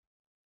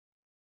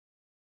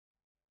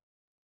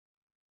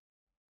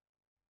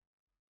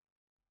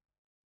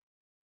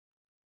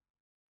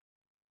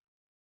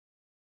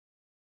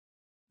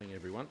Morning,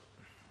 everyone.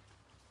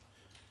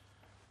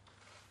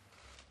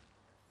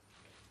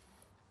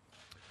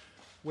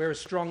 We're a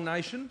strong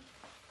nation,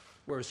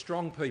 we're a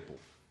strong people,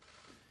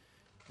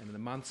 and in the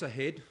months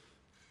ahead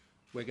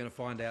we're going to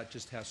find out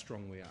just how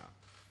strong we are.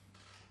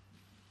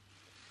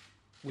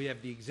 We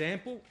have the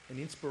example and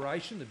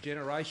inspiration of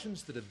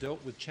generations that have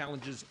dealt with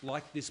challenges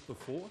like this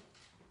before,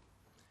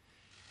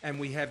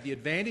 and we have the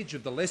advantage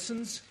of the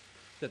lessons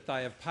that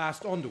they have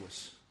passed on to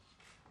us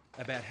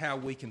about how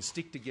we can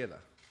stick together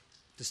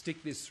to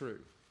stick this through,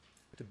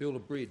 to build a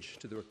bridge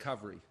to the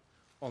recovery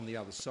on the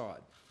other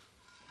side.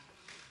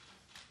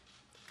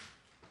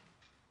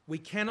 We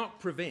cannot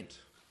prevent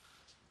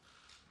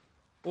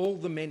all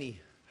the many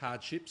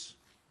hardships,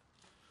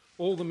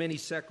 all the many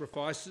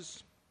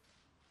sacrifices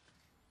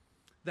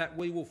that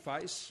we will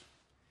face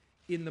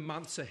in the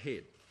months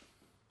ahead.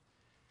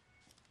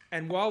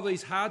 And while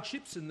these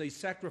hardships and these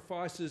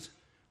sacrifices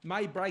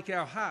may break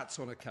our hearts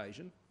on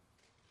occasion,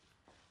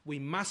 we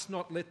must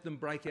not let them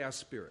break our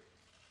spirit.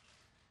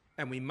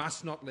 And we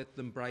must not let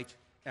them break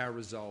our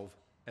resolve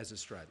as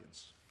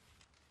Australians.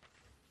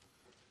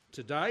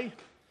 Today,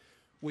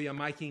 we are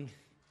making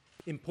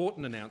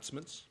important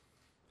announcements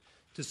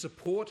to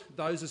support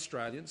those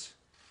Australians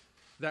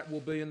that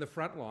will be in the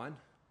front line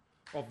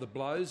of the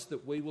blows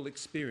that we will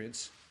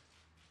experience,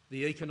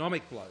 the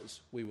economic blows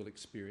we will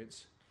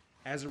experience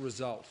as a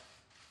result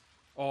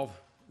of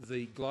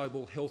the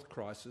global health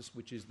crisis,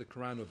 which is the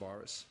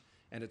coronavirus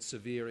and its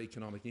severe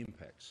economic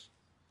impacts.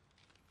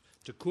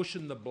 To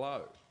cushion the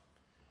blow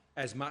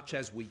as much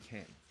as we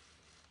can,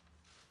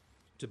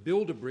 to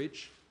build a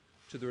bridge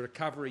to the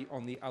recovery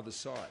on the other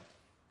side.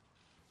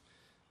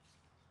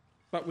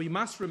 But we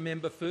must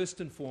remember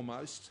first and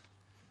foremost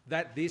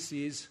that this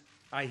is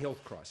a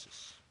health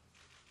crisis.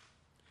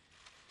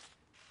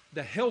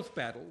 The health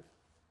battle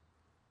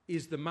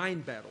is the main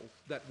battle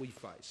that we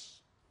face.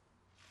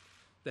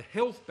 The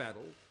health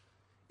battle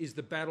is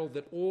the battle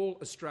that all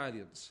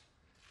Australians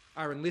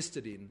are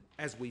enlisted in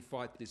as we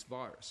fight this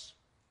virus.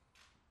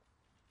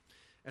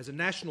 As a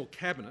National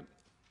Cabinet,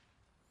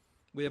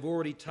 we have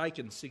already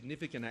taken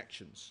significant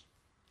actions,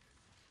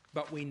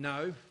 but we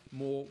know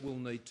more will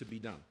need to be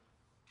done.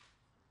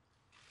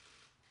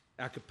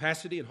 Our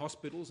capacity in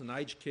hospitals and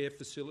aged care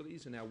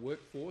facilities and our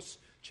workforce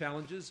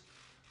challenges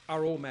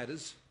are all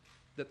matters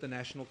that the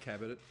National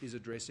Cabinet is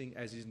addressing,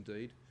 as is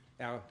indeed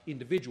our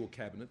individual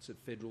cabinets at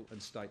federal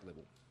and state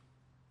level.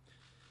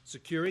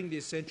 Securing the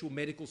essential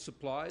medical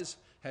supplies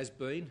has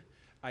been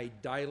a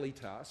daily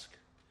task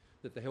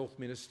that the Health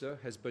Minister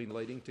has been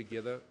leading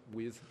together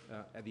with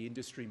the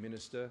Industry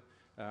Minister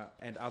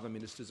and other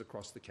ministers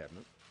across the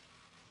Cabinet.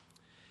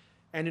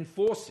 And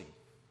enforcing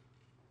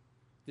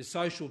the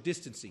social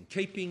distancing,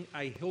 keeping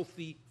a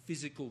healthy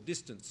physical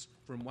distance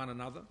from one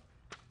another.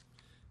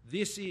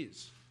 This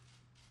is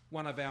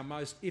one of our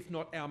most, if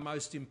not our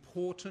most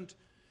important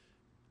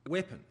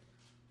weapon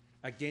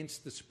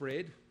against the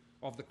spread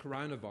of the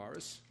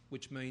coronavirus,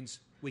 which means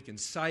we can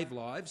save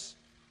lives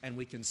and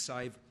we can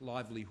save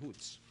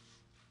livelihoods.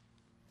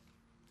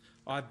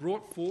 I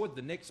brought forward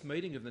the next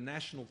meeting of the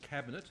National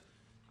Cabinet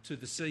to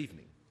this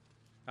evening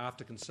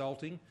after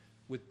consulting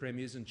with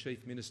Premiers and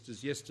Chief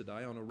Ministers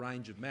yesterday on a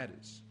range of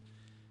matters.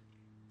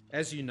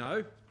 As you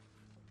know,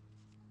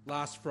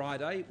 last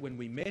Friday when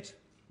we met,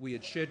 we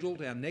had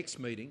scheduled our next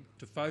meeting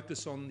to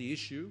focus on the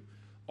issue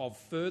of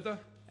further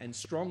and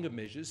stronger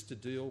measures to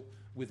deal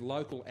with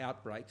local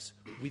outbreaks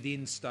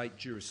within state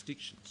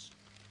jurisdictions.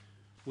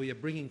 We are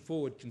bringing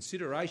forward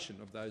consideration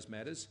of those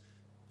matters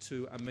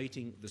to a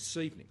meeting this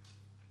evening.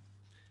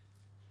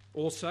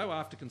 Also,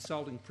 after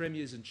consulting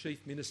Premiers and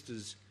Chief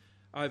Ministers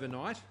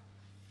overnight,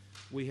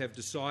 we have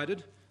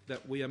decided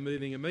that we are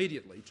moving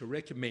immediately to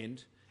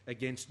recommend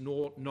against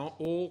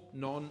all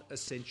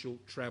non-essential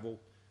travel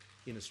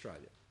in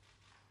Australia.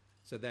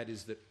 So that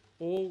is that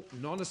all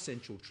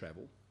non-essential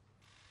travel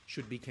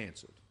should be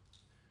cancelled.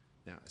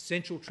 Now,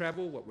 essential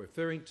travel, what we're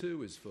referring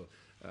to is for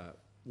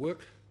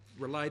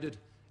work-related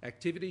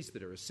activities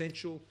that are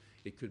essential.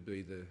 It could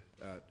be the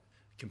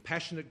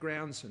compassionate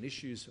grounds and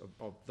issues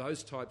of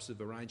those types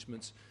of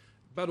arrangements,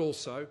 but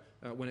also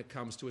when it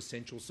comes to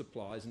essential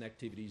supplies and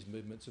activities,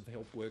 movements of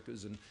health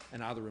workers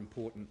and other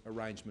important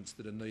arrangements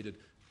that are needed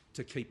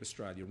to keep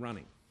Australia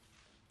running.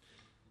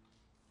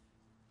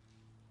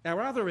 Our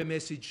other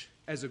message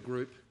as a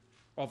group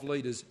of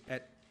leaders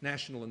at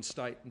national and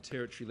state and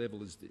territory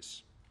level is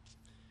this.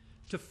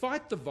 To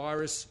fight the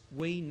virus,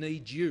 we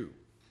need you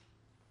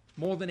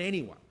more than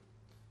anyone.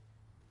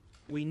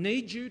 We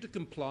need you to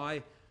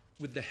comply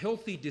with the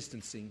healthy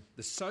distancing,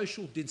 the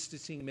social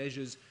distancing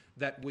measures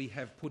that we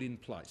have put in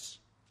place.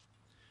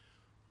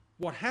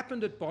 What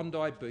happened at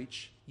Bondi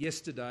Beach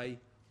yesterday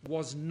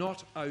was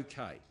not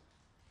okay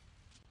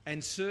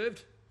and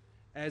served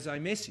as a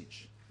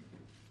message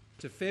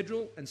to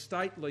federal and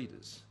state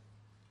leaders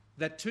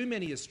that too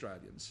many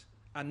Australians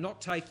are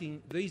not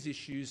taking these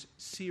issues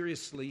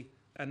seriously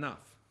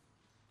enough.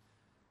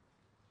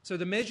 So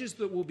the measures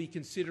that we'll be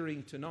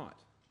considering tonight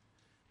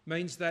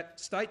means that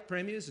state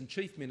premiers and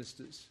chief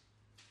ministers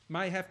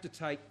may have to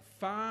take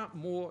far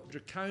more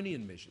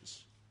draconian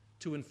measures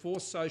to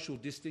enforce social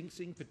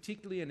distancing,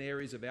 particularly in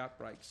areas of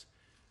outbreaks,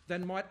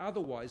 than might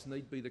otherwise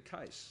need be the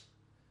case.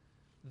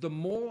 The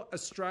more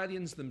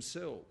Australians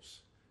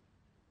themselves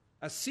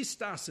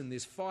assist us in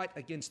this fight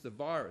against the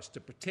virus to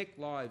protect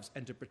lives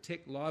and to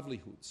protect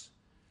livelihoods,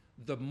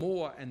 the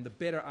more and the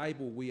better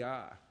able we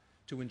are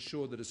to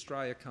ensure that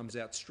Australia comes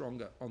out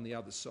stronger on the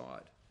other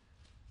side.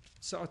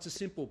 So it's a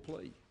simple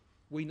plea.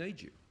 We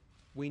need you.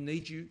 We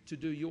need you to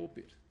do your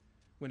bit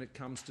when it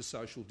comes to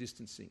social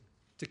distancing,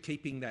 to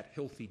keeping that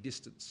healthy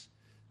distance,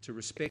 to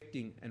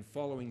respecting and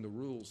following the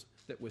rules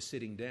that we're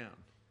setting down.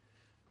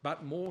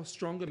 But more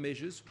stronger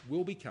measures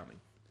will be coming,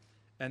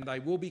 and they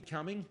will be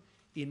coming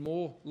in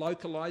more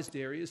localised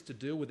areas to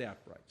deal with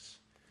outbreaks.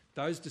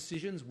 Those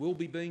decisions will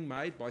be being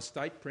made by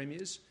state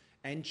premiers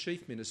and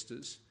chief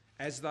ministers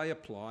as they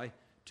apply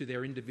to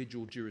their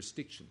individual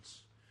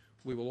jurisdictions.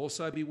 We will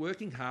also be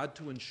working hard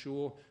to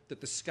ensure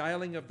that the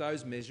scaling of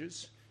those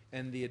measures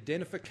and the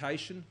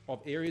identification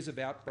of areas of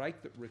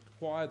outbreak that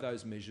require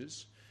those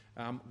measures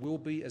will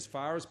be, as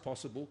far as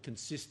possible,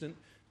 consistent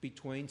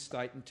between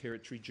state and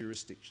territory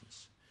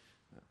jurisdictions.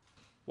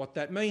 What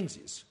that means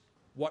is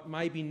what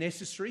may be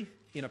necessary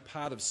in a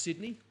part of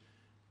Sydney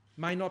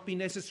may not be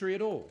necessary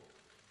at all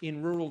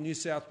in rural New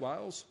South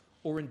Wales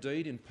or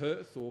indeed in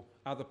Perth or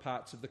other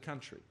parts of the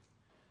country.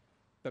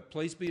 But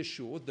please be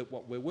assured that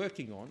what we're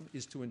working on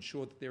is to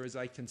ensure that there is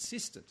a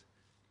consistent,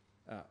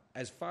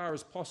 as far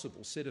as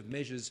possible, set of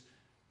measures,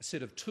 a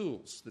set of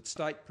tools that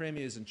state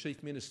premiers and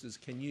chief ministers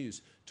can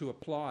use to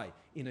apply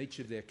in each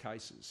of their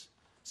cases.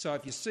 So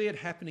if you see it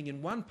happening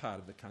in one part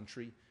of the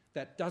country,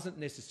 that doesn't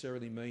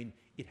necessarily mean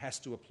it has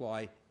to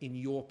apply in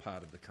your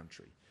part of the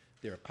country.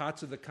 There are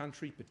parts of the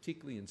country,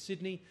 particularly in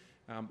Sydney,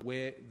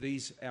 where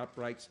these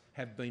outbreaks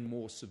have been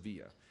more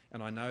severe.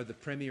 And I know the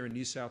Premier in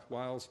New South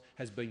Wales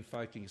has been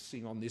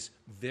focusing on this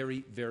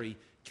very, very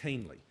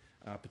keenly,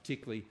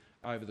 particularly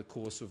over the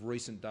course of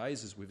recent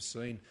days as we've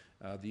seen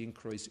the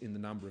increase in the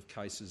number of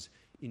cases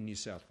in New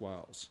South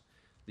Wales.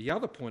 The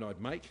other point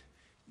I'd make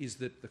is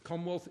that the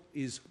Commonwealth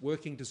is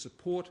working to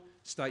support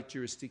state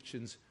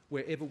jurisdictions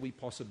wherever we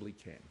possibly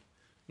can.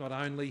 Not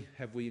only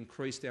have we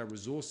increased our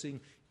resourcing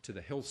to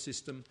the health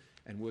system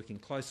and working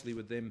closely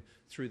with them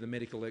through the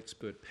medical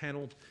expert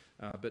panel,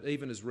 but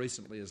even as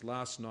recently as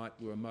last night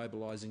we were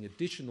mobilising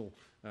additional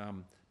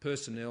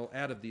personnel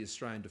out of the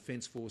Australian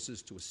Defence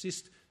Forces to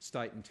assist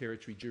state and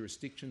territory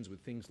jurisdictions with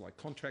things like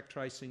contact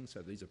tracing.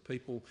 So these are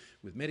people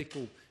with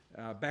medical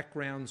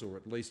backgrounds or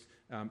at least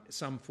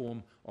some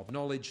form of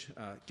knowledge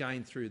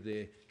gained through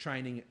their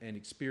training and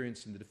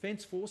experience in the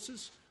Defence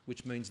Forces,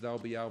 which means they'll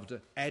be able to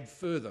add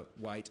further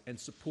weight and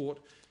support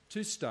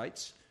to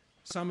states,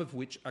 some of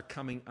which are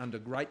coming under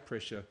great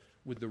pressure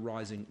with the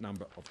rising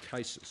number of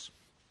cases.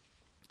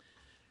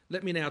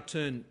 Let me now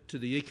turn to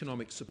the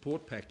economic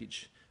support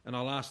package, and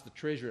I'll ask the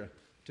Treasurer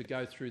to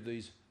go through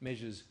these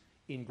measures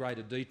in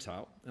greater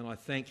detail. And I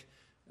thank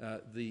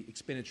the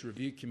Expenditure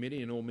Review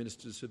Committee and all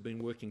ministers who have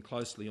been working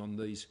closely on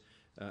these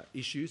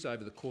issues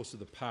over the course of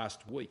the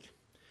past week.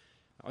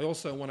 I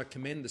also want to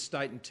commend the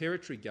state and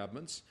territory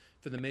governments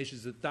for the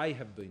measures that they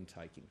have been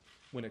taking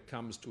when it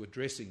comes to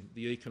addressing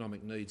the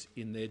economic needs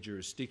in their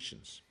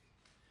jurisdictions.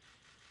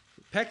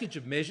 The package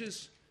of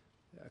measures,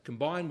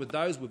 combined with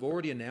those we've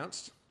already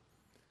announced,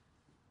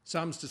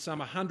 sums to some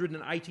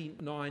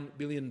 $189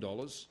 billion,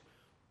 or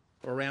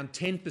around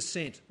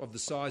 10% of the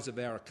size of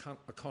our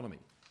economy.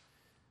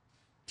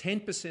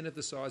 10% of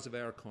the size of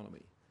our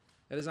economy.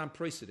 That is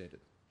unprecedented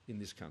in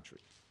this country.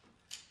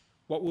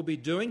 What we'll be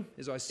doing,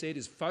 as I said,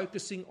 is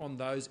focusing on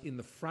those in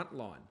the front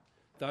line,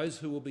 those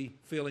who will be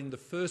feeling the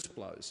first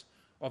blows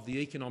of the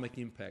economic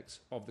impacts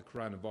of the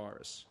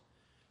coronavirus.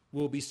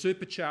 We'll be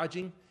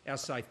supercharging our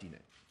safety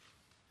net.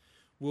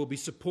 We'll be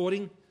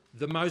supporting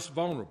the most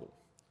vulnerable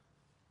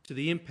to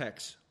the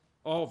impacts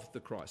of the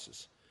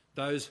crisis,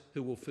 those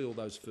who will feel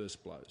those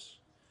first blows.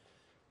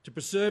 To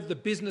preserve the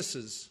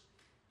businesses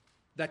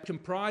that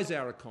comprise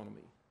our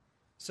economy,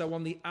 so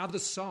on the other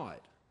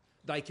side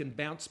they can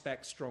bounce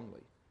back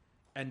strongly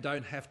and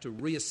don't have to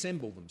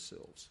reassemble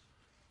themselves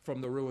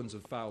from the ruins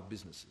of failed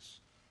businesses.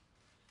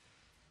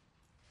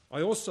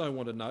 I also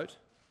want to note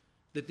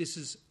that this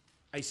is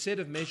a set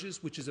of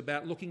measures which is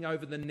about looking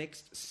over the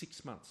next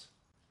 6 months.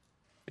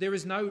 There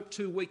is no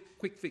 2-week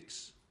quick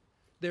fix.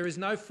 There is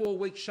no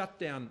 4-week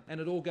shutdown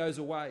and it all goes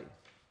away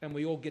and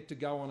we all get to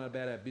go on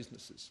about our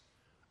businesses.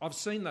 I've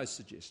seen those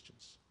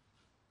suggestions.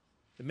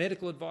 The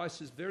medical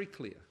advice is very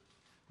clear.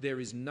 There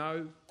is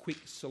no quick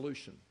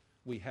solution.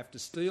 We have to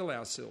steel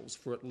ourselves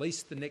for at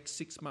least the next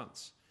 6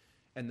 months.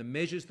 And the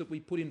measures that we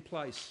put in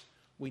place,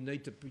 we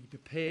need to be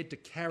prepared to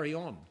carry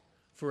on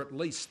for at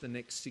least the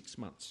next 6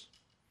 months.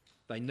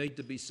 They need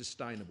to be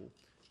sustainable.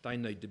 They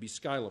need to be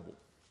scalable.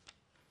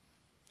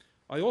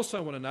 I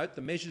also want to note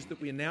the measures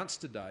that we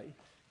announced today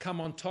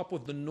come on top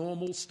of the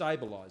normal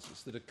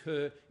stabilisers that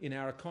occur in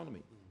our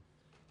economy.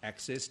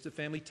 Access to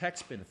family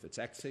tax benefits,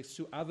 access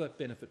to other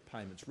benefit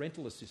payments,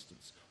 rental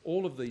assistance,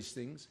 all of these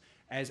things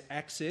as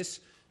access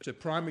to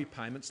primary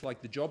payments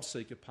like the job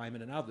seeker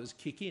payment and others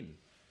kick in.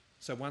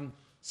 So one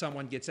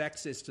someone gets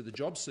access to the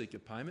job seeker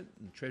payment,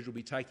 and the Treasurer will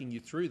be taking you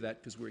through that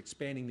because we're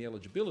expanding the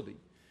eligibility,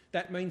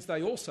 that means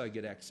they also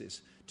get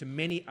access to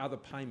many other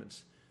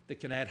payments that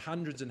can add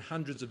hundreds and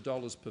hundreds of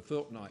dollars per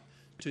fortnight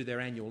to their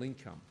annual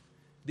income.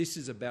 This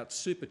is about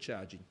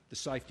supercharging the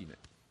safety net.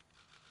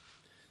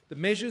 The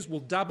measures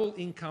will double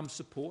income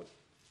support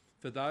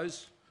for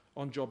those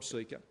on job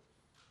seeker.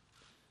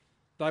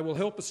 They will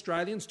help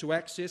Australians to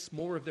access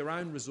more of their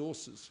own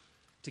resources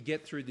to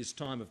get through this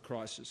time of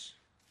crisis.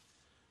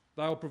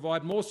 They will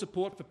provide more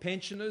support for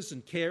pensioners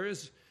and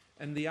carers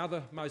and the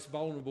other most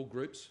vulnerable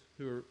groups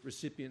who are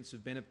recipients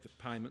of benefit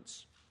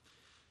payments.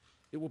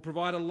 It will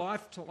provide a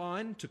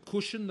lifeline to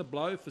cushion the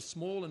blow for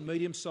small and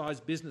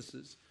medium-sized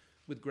businesses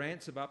with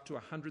grants of up to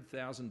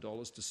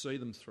 $100,000 to see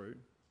them through.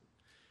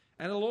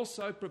 And it will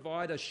also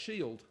provide a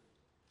shield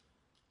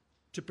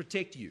to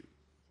protect you.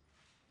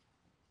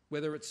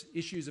 Whether it's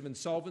issues of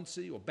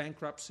insolvency or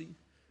bankruptcy,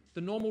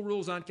 the normal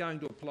rules aren't going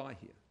to apply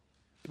here.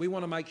 We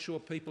want to make sure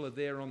people are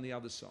there on the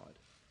other side.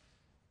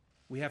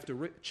 We have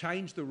to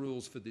change the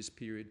rules for this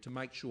period to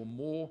make sure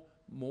more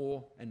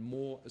and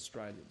more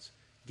Australians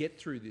get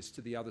through this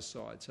to the other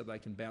side so they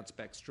can bounce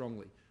back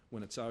strongly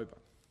when it's over.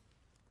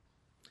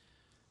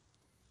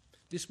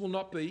 This will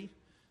not be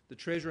the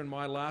Treasurer and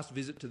my last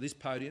visit to this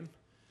podium,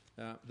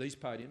 these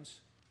podiums,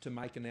 to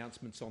make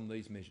announcements on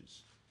these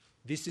measures.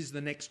 This is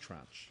the next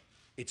tranche.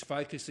 It's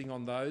focusing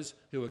on those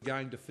who are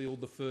going to feel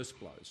the first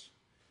blows.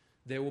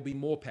 There will be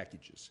more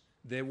packages.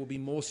 There will be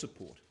more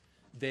support.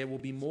 There will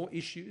be more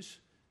issues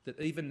that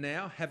even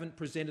now haven't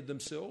presented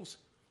themselves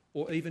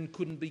or even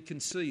couldn't be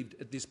conceived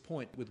at this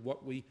point with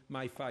what we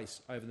may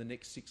face over the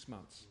next 6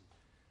 months.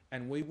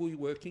 And we will be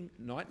working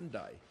night and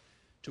day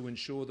to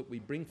ensure that we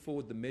bring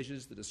forward the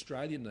measures that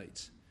Australia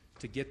needs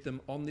to get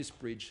them on this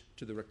bridge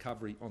to the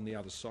recovery on the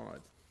other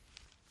side.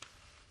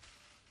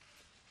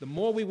 The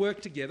more we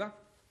work together,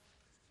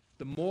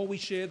 the more we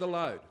share the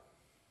load,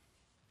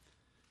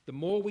 the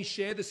more we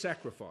share the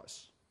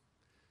sacrifice,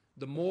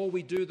 the more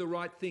we do the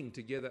right thing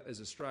together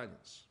as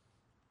Australians,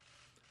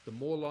 the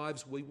more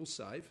lives we will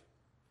save,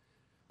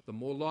 the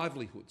more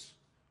livelihoods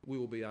we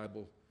will be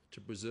able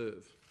to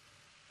preserve,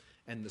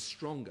 and the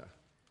stronger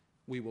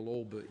we will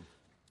all be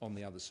on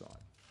the other side.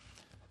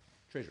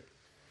 Treasurer.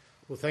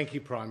 Well, thank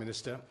you, Prime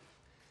Minister.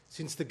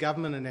 Since the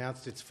government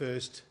announced its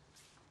first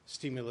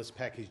stimulus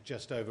package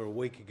just over a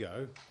week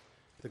ago,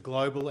 the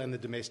global and the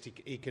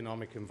domestic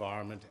economic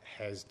environment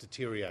has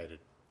deteriorated.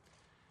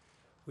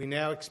 We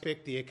now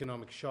expect the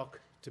economic shock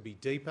to be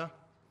deeper,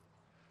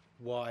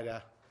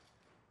 wider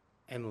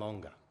and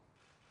longer.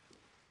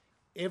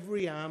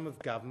 Every arm of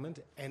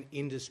government and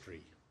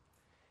industry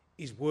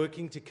is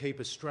working to keep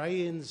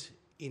Australians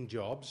in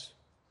jobs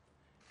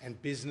and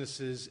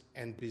businesses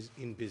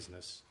in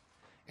business,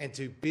 and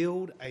to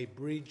build a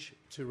bridge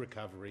to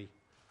recovery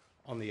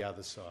on the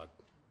other side.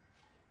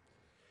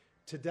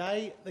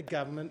 Today, the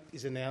government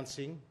is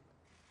announcing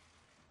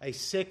a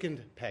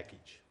second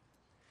package,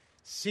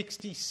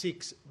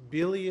 $66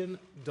 billion,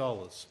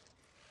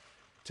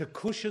 to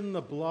cushion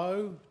the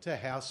blow to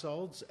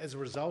households as a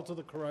result of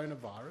the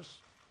coronavirus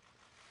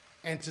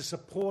and to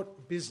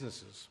support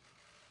businesses.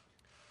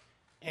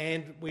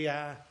 And we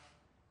are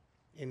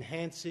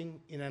enhancing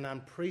in an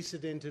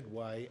unprecedented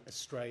way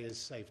Australia's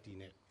safety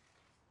net.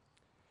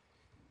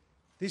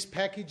 This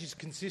package is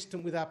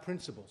consistent with our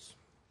principles.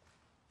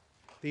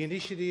 The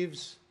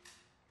initiatives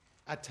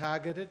are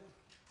targeted,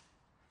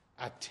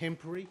 are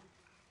temporary,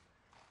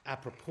 are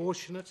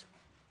proportionate,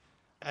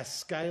 are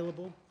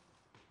scalable,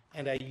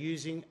 and are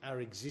using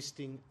our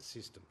existing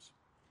systems.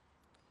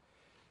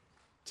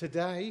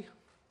 Today,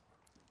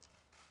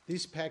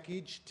 this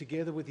package,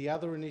 together with the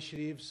other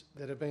initiatives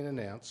that have been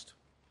announced,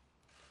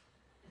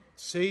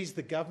 sees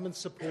the government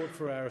support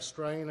for our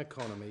Australian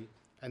economy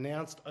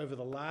announced over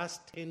the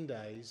last 10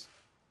 days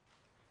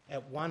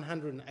at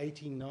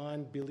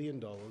 $189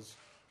 billion,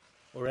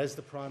 or as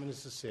the Prime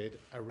Minister said,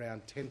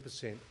 around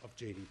 10% of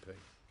GDP.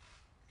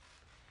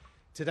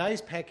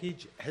 Today's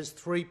package has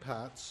 3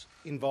 parts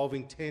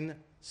involving 10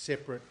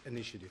 separate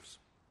initiatives.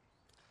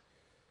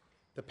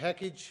 The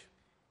package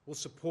will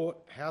support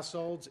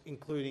households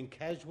including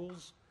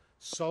casuals,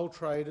 sole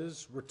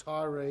traders,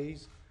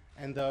 retirees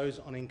and those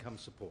on income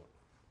support.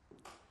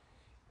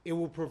 It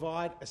will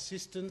provide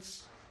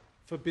assistance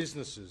for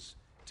businesses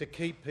to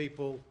keep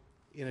people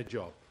in a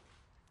job.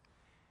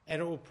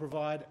 And it will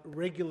provide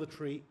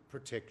regulatory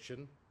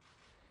protection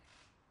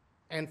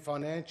and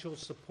financial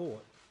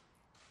support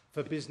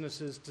for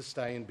businesses to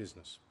stay in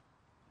business.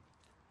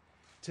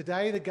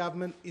 Today, the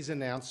government is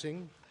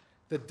announcing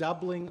the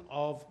doubling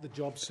of the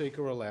job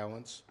seeker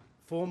allowance,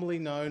 formerly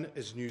known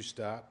as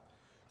Newstart,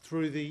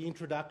 through the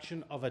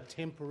introduction of a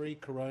temporary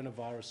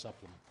coronavirus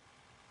supplement.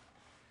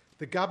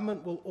 The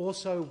government will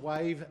also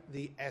waive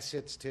the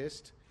assets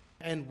test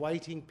and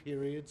waiting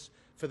periods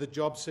for the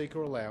job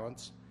seeker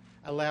allowance,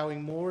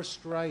 allowing more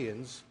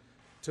Australians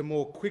to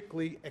more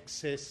quickly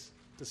access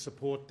the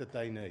support that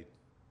they need.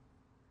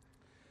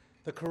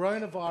 The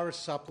coronavirus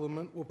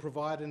supplement will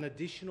provide an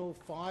additional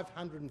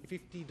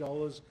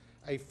 $550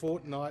 a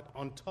fortnight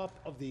on top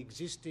of the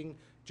existing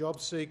job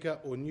seeker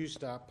or new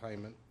start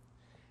payment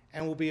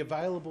and will be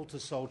available to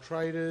sole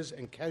traders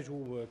and casual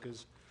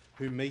workers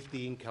who meet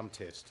the income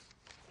test.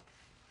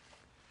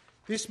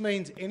 This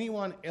means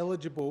anyone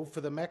eligible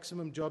for the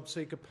maximum job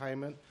seeker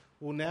payment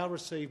will now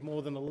receive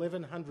more than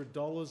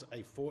 $1,100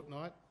 a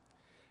fortnight,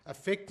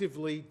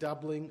 effectively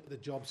doubling the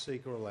job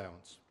seeker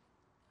allowance.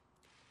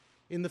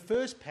 In the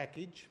first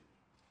package,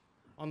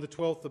 on the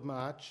 12th of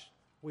March,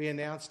 we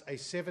announced a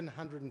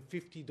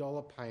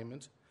 $750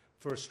 payment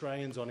for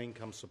Australians on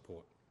income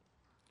support.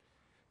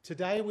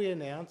 Today we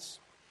announce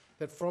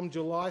that from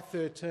July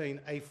 13,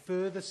 a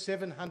further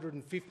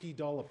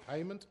 $750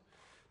 payment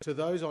to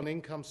those on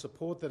income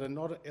support that are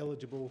not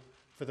eligible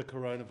for the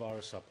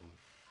coronavirus supplement.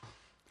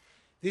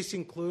 This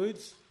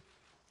includes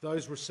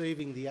those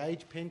receiving the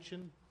age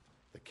pension,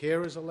 the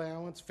carers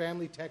allowance,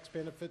 family tax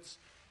benefits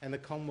and the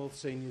Commonwealth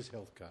Seniors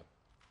Health Card.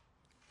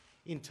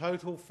 In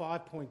total,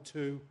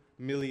 5.2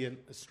 million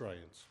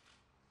Australians.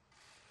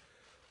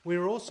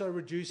 We're also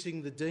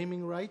reducing the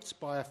deeming rates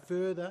by a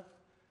further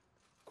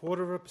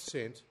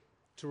 0.25%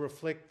 to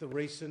reflect the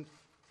recent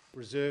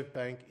Reserve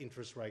Bank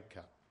interest rate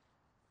cut.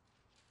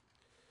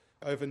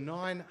 Over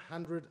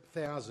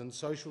 900,000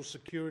 Social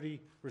Security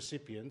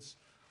recipients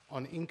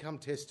on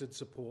income-tested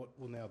support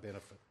will now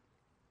benefit.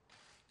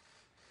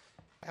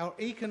 Our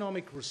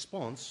economic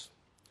response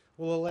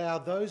will allow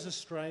those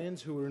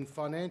Australians who are in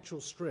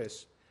financial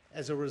stress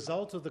as a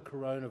result of the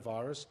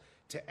coronavirus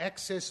to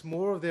access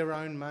more of their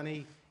own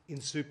money in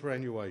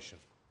superannuation.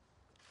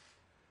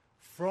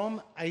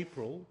 From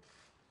April,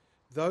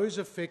 those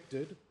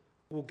affected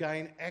will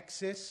gain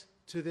access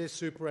to their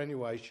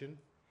superannuation,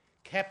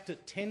 capped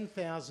at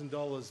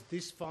 $10,000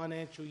 this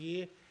financial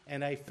year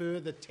and a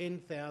further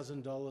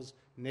 $10,000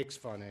 next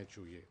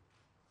financial year.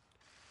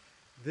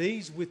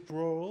 These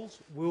withdrawals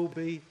will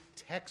be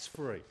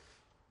tax-free.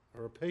 I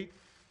repeat,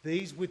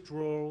 these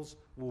withdrawals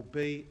will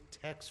be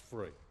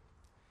tax-free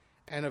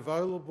and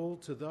available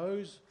to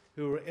those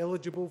who are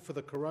eligible for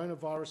the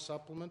coronavirus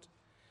supplement,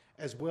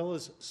 as well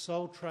as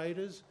sole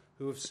traders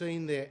who have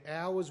seen their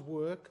hours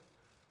worked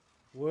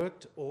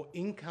or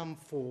income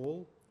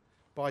fall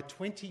by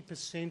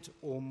 20%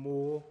 or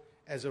more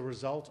as a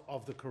result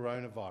of the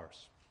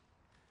coronavirus.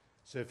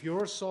 So if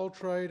you're a sole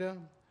trader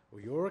or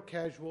you're a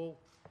casual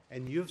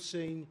and you've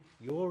seen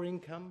your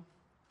income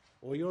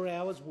or your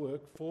hours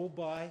work fall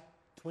by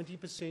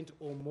 20%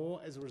 or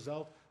more as a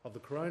result of the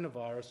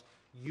coronavirus,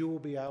 you will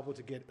be able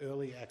to get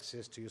early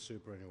access to your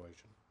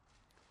superannuation.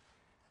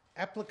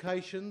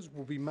 Applications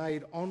will be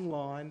made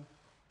online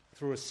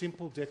through a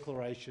simple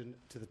declaration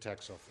to the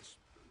tax office.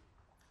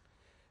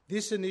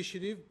 This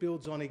initiative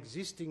builds on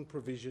existing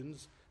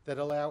provisions that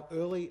allow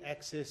early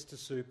access to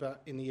super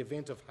in the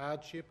event of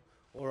hardship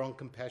or on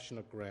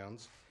compassionate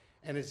grounds,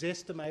 and is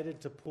estimated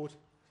to put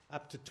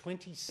up to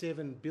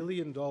 $27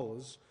 billion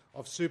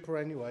of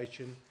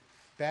superannuation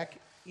back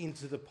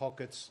into the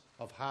pockets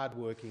of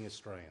hard-working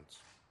Australians.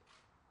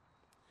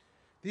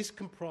 This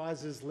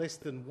comprises less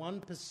than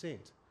 1%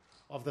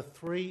 of the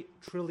 $3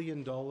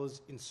 trillion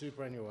in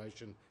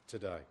superannuation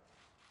today.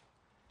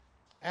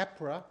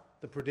 APRA,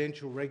 the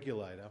prudential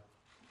regulator,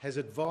 has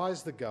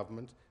advised the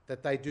government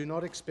that they do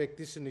not expect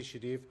this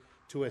initiative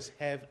to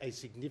have a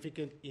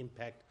significant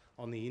impact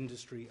on the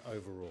industry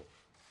overall.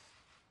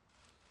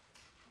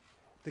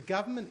 The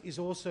government is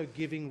also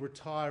giving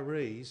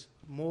retirees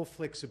more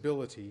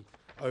flexibility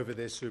over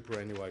their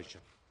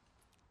superannuation.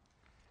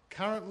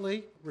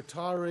 Currently,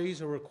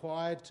 retirees are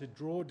required to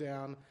draw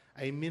down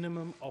a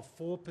minimum of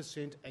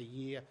 4% a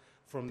year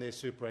from their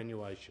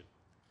superannuation,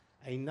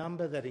 a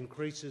number that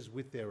increases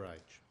with their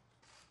age.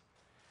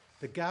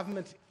 The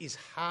government is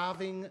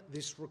halving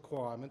this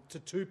requirement to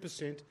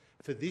 2%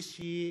 for this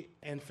year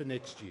and for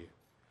next year,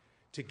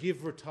 to give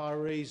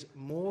retirees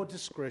more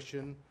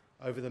discretion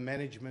over the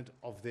management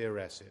of their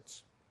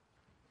assets.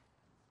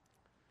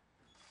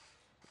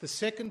 The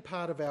second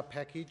part of our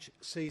package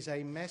sees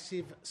a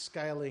massive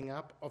scaling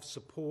up of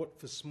support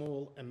for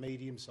small and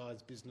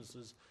medium-sized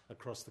businesses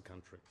across the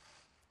country.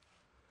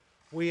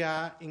 We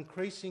are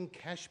increasing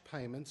cash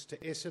payments to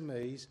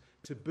SMEs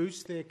to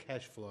boost their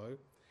cash flow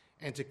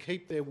and to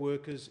keep their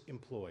workers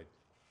employed.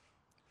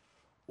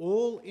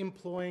 All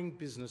employing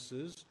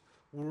businesses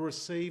will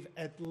receive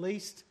at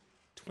least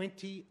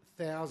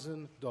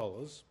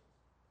 $20,000.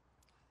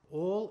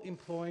 All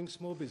employing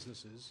small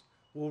businesses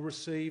will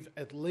receive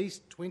at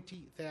least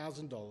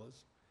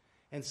 $20,000,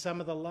 and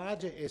some of the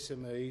larger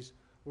SMEs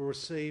will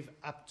receive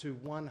up to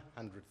 $100,000.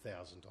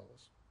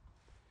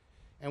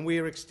 And we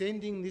are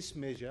extending this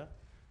measure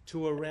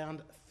to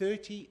around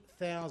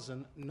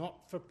 30,000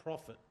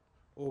 not-for-profit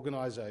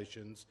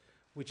organisations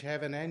which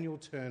have an annual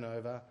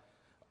turnover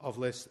of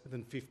less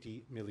than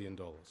 $50 million.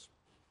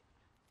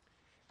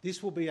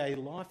 This will be a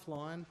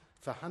lifeline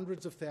for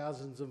hundreds of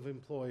thousands of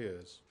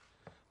employers,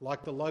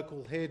 like the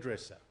local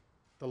hairdresser,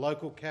 the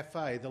local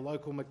cafe, the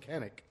local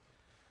mechanic,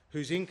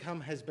 whose income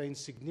has been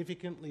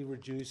significantly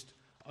reduced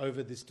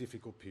over this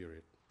difficult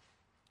period.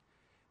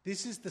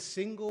 This is the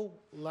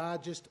single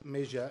largest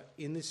measure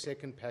in this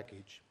second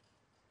package,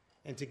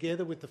 and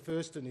together with the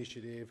first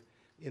initiative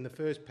in the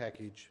first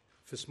package,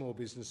 for small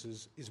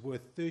businesses is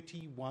worth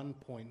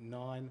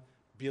 $31.9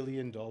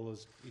 billion in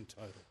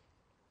total.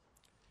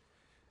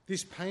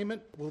 This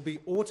payment will be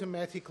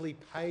automatically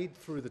paid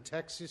through the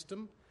tax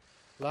system,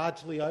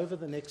 largely over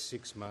the next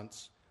 6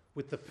 months,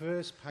 with the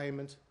first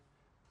payment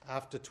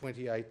after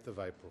 28th of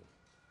April.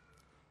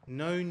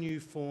 No new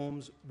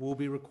forms will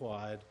be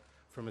required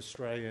from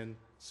Australian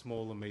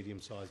small and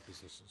medium-sized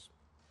businesses.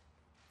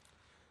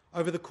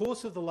 Over the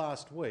course of the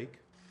last week,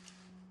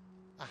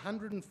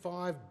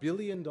 $105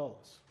 billion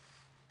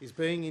is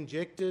being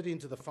injected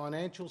into the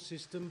financial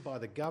system by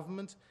the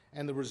government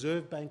and the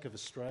Reserve Bank of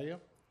Australia,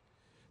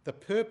 the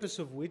purpose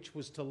of which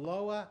was to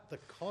lower the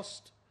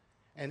cost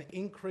and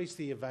increase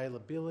the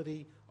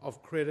availability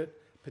of credit,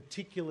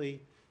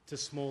 particularly to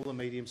small and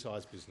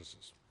medium-sized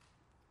businesses.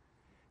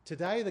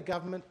 Today, the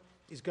government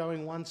is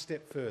going one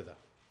step further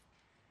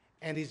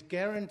and is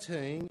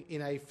guaranteeing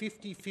in a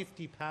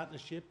 50-50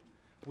 partnership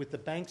with the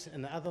banks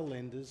and other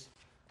lenders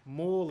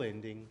more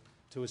lending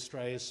to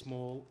Australia's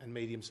small and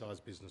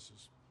medium-sized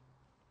businesses.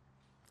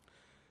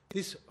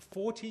 This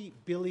 $40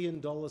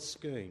 billion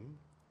scheme,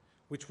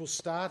 which will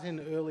start in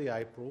early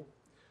April,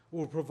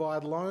 will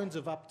provide loans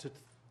of up to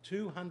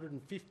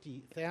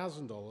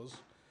 $250,000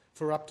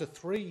 for up to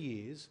 3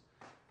 years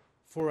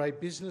for a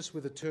business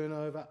with a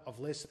turnover of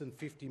less than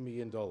 $50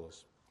 million.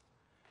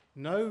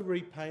 No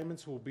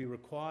repayments will be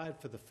required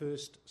for the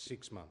first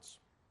 6 months.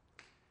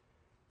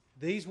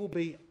 These will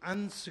be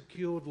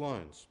unsecured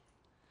loans,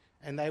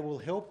 and they will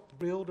help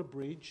build a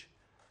bridge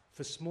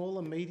for small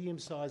and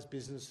medium-sized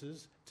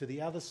businesses to the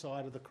other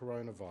side of the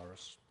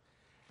coronavirus.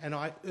 And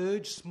I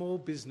urge small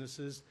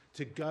businesses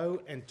to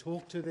go and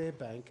talk to their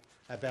bank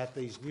about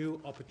these new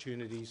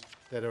opportunities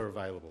that are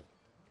available.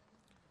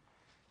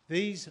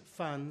 These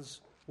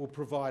funds will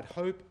provide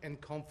hope and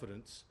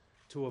confidence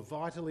to a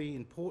vitally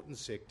important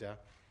sector,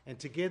 and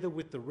together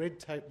with the red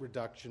tape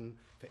reduction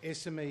for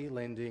SME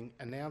lending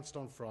announced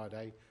on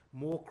Friday,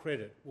 more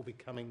credit will be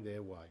coming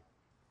their way.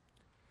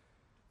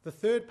 The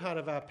third part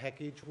of our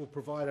package will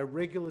provide a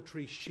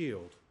regulatory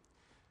shield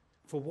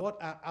for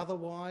what are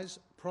otherwise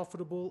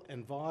profitable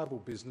and viable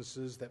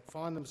businesses that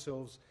find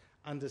themselves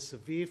under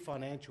severe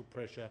financial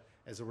pressure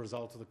as a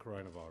result of the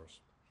coronavirus.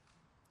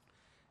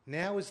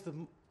 Now is the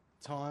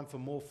time for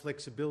more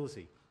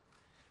flexibility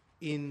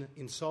in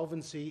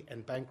insolvency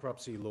and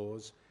bankruptcy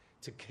laws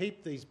to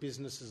keep these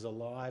businesses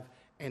alive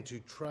and to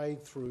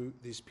trade through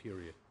this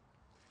period.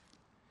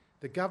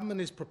 The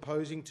government is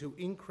proposing to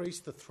increase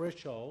the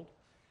threshold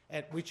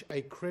at which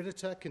a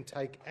creditor can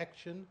take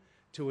action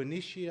to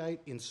initiate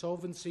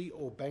insolvency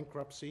or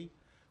bankruptcy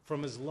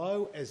from as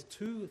low as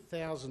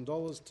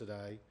 $2,000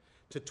 today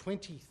to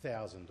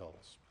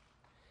 $20,000,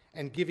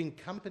 and giving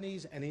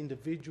companies and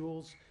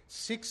individuals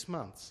 6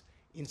 months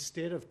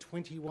instead of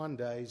 21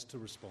 days to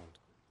respond.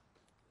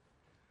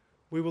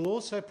 We will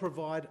also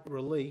provide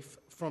relief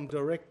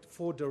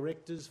for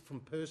directors from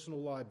personal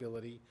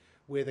liability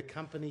where the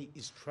company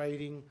is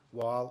trading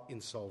while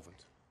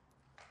insolvent.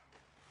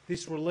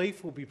 This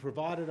relief will be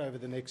provided over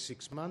the next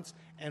 6 months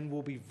and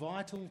will be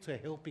vital to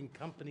helping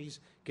companies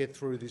get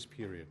through this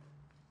period.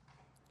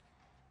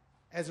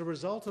 As a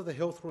result of the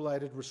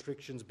health-related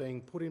restrictions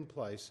being put in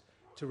place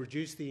to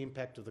reduce the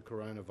impact of the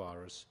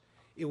coronavirus,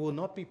 it will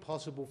not be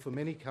possible for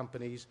many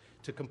companies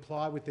to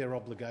comply with their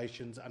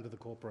obligations under the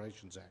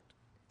Corporations Act.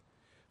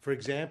 For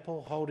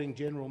example, holding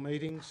general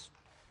meetings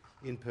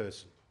in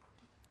person.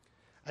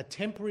 A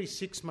temporary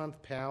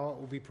 6-month power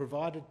will be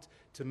provided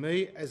to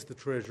me as the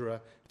Treasurer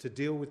to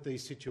deal with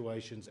these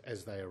situations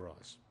as they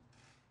arise.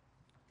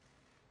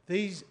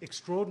 These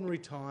extraordinary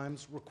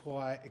times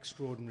require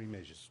extraordinary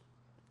measures,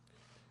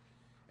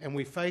 and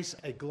we face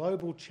a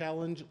global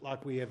challenge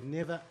like we have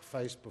never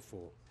faced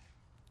before.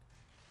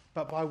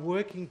 But by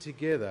working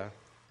together,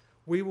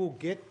 we will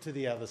get to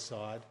the other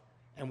side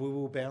and we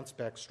will bounce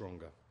back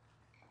stronger.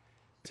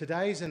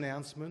 Today's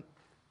announcement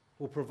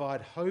will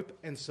provide hope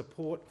and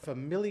support for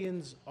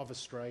millions of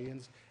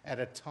Australians at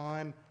a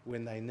time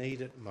when they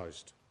need it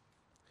most.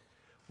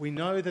 We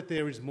know that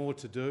there is more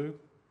to do,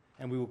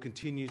 and we will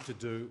continue to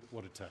do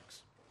what it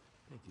takes.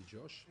 Thank you,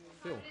 Josh.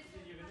 Phil.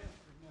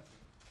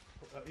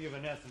 You've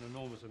announced an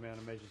enormous amount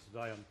of measures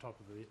today on top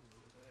of the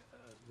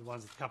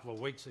ones a couple of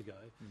weeks ago,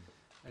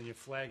 and you're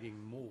flagging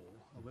more.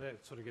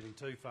 Without sort of getting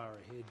too far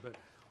ahead, but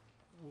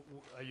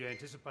are you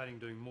anticipating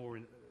doing more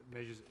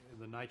measures in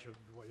the nature of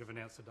what you've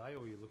announced today,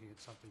 or are you looking at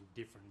something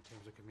different in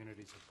terms of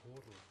community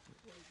support?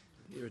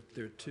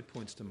 There are 2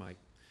 points to make.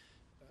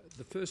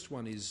 The first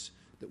one is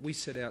that we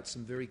set out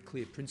some very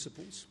clear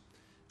principles,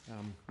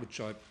 which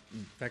I,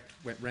 in fact,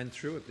 ran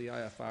through at the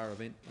AFR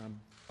event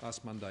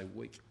last Monday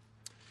week.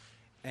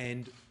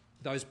 And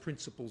those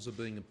principles are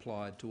being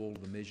applied to all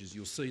of the measures.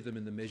 You'll see them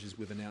in the measures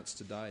we've announced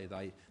today.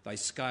 They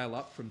scale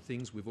up from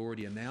things we've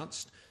already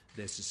announced.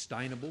 They're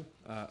sustainable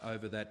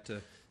over that,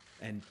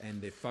 and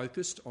they're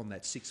focused on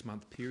that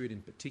 6-month period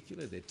in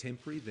particular. They're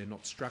temporary. They're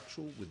not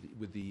structural,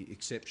 with the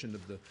exception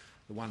of the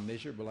one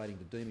measure relating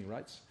to deeming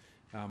rates,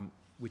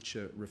 which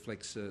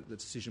reflects the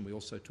decision we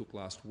also took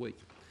last week.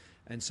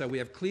 And so we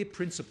have clear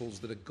principles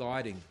that are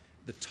guiding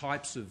the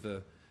types of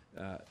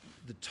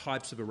the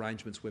types of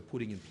arrangements we're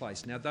putting in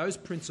place. Now, those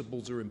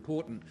principles are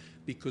important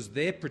because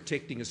they're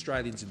protecting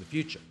Australians in the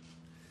future.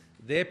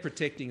 They're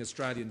protecting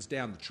Australians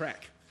down the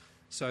track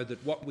so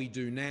that what we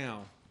do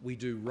now, we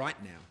do right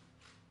now,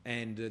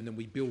 and then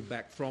we build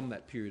back from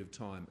that period of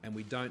time, and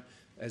we don't,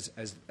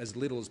 as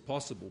little as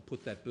possible,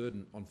 put that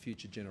burden on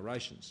future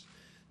generations.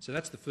 So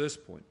that's the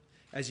first point.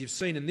 As you've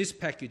seen in this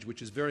package,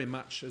 which is very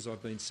much, as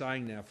I've been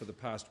saying now for the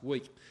past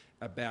week,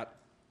 about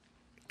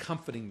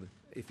comforting,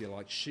 if you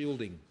like,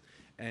 shielding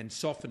and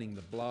softening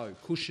the blow,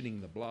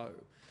 cushioning the blow,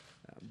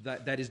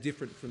 that is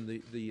different from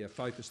the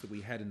focus that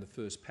we had in the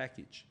first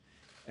package.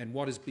 And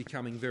what is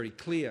becoming very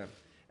clear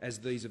as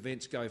these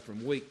events go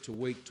from week to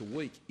week to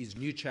week is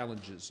new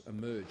challenges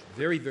emerge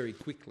very, very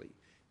quickly,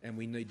 and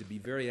we need to be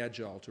very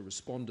agile to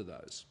respond to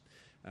those.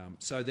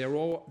 So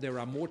there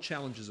are more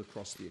challenges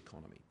across the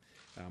economy.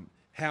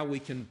 How we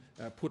can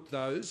put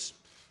those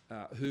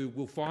who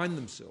will find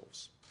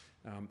themselves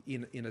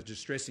in a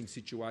distressing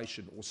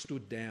situation or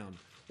stood down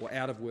or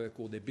out of work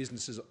or their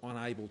businesses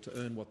unable to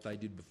earn what they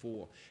did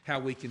before, how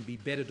we can be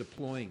better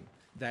deploying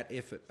that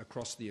effort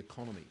across the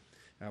economy.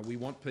 We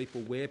want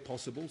people, where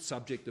possible,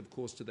 subject of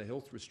course to the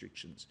health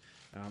restrictions,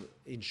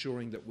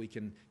 ensuring that we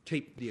can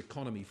keep the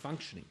economy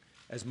functioning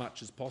as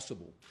much as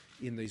possible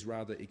in these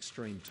rather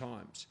extreme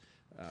times.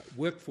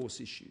 Workforce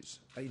issues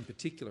in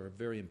particular are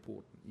very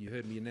important. You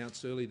heard me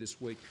announce earlier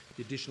this week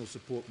the additional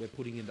support we're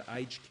putting into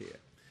aged care.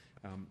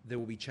 There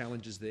will be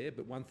challenges there,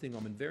 but one thing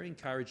I'm very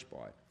encouraged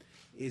by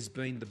has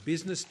been the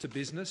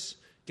business-to-business,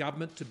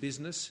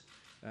 government-to-business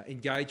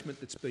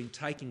engagement that's been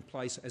taking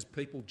place as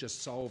people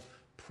just solve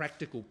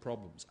practical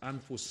problems,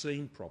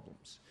 unforeseen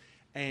problems.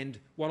 And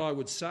what I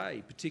would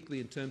say,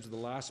 particularly in terms of the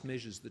last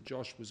measures that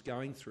Josh was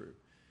going through,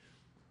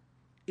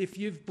 if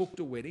you've booked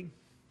a wedding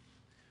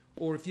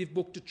or if you've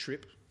booked a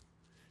trip,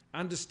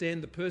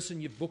 understand the person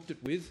you've booked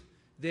it with,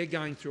 they're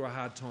going through a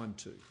hard time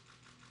too.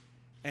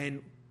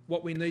 And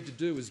what we need to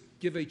do is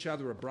give each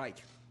other a break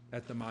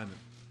at the moment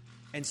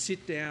and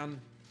sit down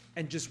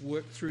and just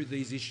work through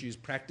these issues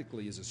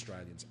practically as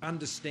Australians,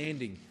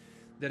 understanding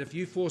that if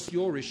you force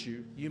your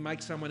issue, you make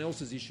someone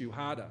else's issue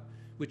harder,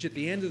 which at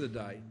the end of the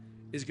day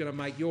is going to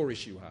make your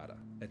issue harder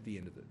at the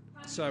end of it.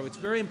 So it's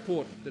very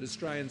important that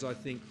Australians, I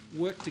think,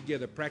 work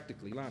together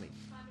practically. Lani.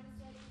 Prime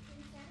Minister, it's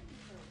been standing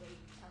for a week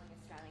telling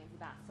Australians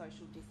about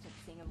social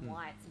distancing and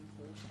why it's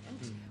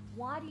important.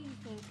 Why do you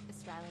think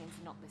Australians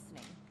are not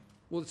listening?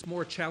 Well, it's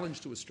more a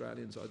challenge to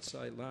Australians, I'd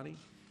say, Lani.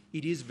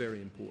 It is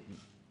very important.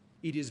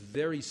 It is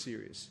very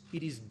serious.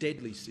 It is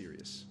deadly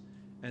serious.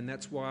 And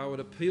that's why I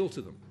would appeal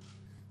to them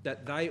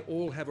that they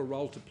all have a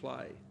role to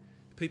play.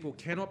 People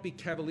cannot be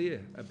cavalier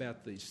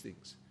about these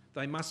things.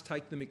 They must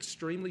take them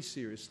extremely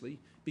seriously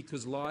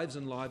because lives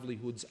and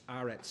livelihoods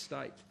are at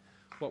stake.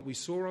 What we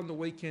saw on the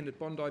weekend at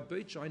Bondi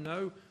Beach, I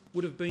know,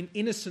 would have been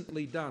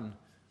innocently done,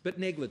 but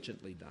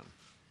negligently done.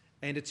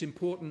 And it's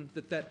important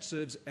that that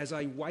serves as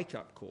a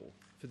wake-up call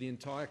for the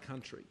entire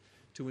country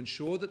to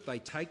ensure that they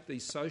take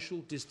these social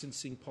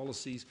distancing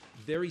policies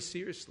very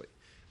seriously.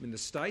 I mean, the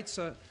states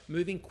are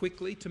moving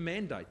quickly to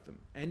mandate them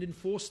and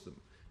enforce them.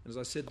 As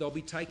I said, they'll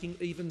be taking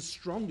even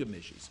stronger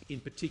measures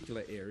in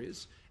particular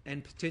areas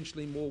and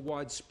potentially more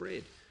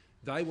widespread.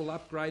 They will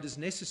upgrade as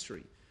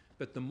necessary.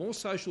 But the more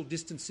social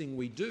distancing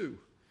we do,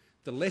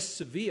 the less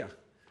severe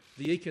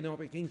the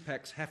economic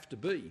impacts have to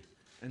be.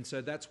 And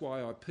so that's why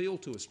I appeal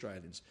to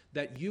Australians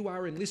that you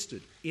are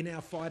enlisted in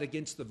our fight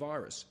against the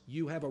virus.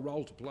 You have a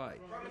role to play.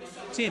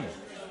 Tim.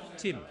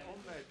 On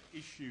that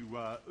issue,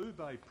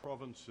 Hubei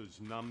province's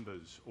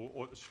numbers,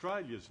 or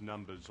Australia's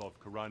numbers of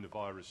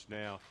coronavirus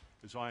now,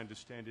 as I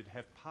understand it,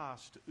 have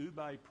passed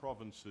Hubei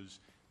provinces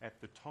at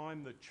the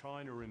time that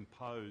China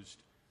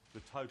imposed the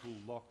total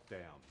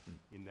lockdown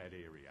in that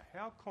area.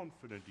 How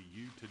confident are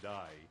you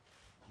today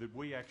that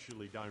we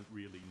actually don't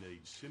really need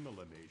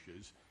similar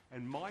measures,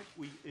 and might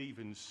we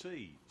even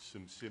see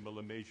some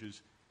similar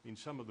measures in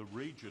some of the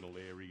regional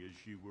areas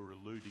you were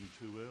alluding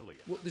to earlier?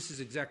 Well, this is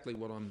exactly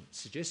what I'm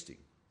suggesting,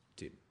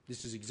 Tim.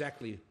 This is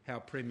exactly how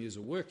premiers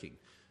are working.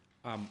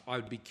 I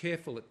would be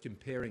careful at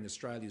comparing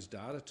Australia's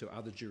data to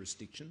other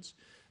jurisdictions.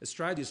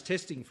 Australia's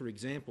testing, for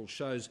example,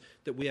 shows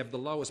that we have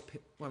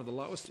one of the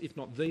lowest, if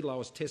not the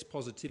lowest, test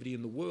positivity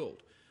in the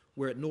world.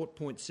 We're at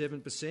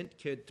 0.7%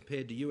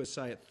 compared to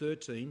USA at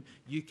 13%,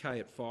 UK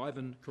at 5%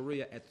 and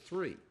Korea at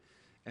 3%.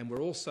 And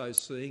we're also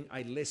seeing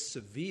a less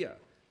severe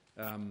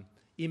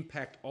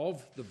impact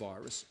of the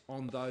virus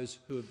on those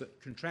who have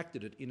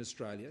contracted it in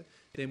Australia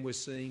than we're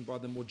seeing by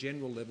the more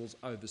general levels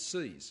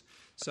overseas.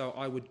 So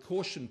I would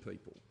caution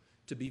people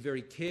to be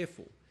very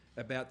careful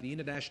about the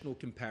international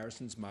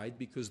comparisons made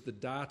because the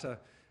data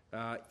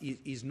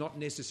is not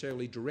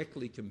necessarily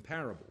directly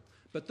comparable.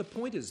 But the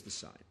point is the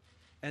same,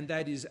 and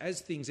that is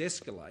as things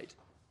escalate,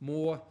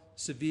 more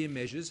severe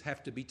measures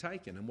have to be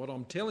taken. And what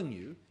I'm telling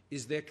you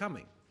is they're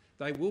coming.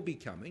 They will be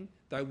coming.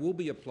 They will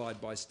be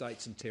applied by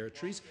states and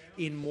territories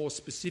in more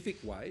specific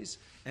ways,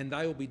 and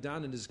they will be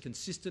done in as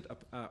consistent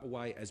a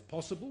way as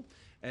possible,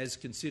 as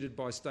considered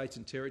by states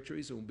and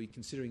territories, and we'll be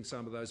considering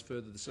some of those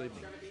further this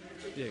evening.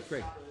 Yeah,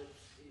 Greg.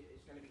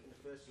 It's going to be in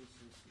the first instance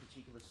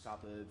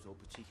suburbs or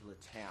particular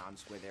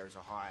towns where there is a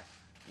high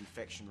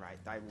infection rate,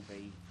 they'll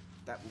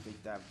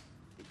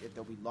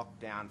be locked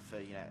down for,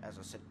 as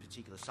I said,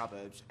 particular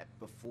suburbs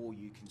before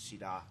you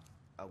consider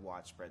a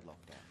widespread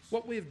lockdown.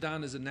 What we have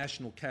done as a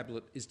national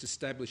cabinet is to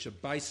establish a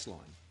baseline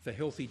for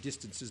healthy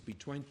distances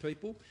between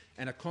people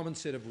and a common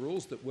set of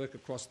rules that work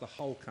across the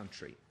whole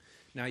country.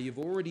 Now, you've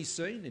already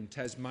seen in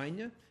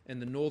Tasmania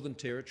and the Northern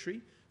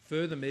Territory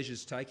further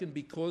measures taken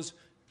because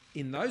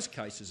in those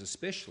cases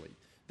especially,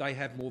 they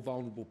have more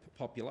vulnerable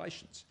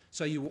populations.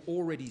 So you are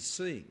already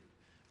seeing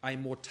a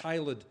more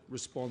tailored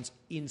response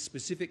in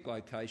specific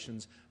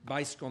locations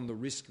based on the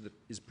risk that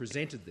is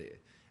presented there.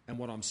 And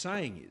what I'm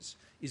saying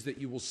is that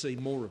you will see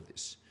more of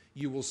this.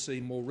 You will see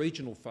more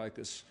regional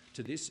focus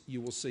to this.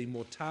 You will see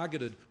more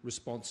targeted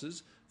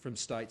responses from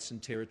states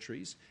and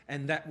territories,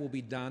 and that will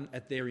be done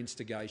at their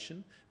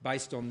instigation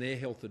based on their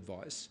health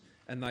advice,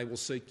 and they will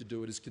seek to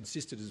do it as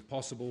consistent as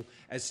possible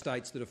as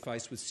states that are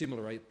faced with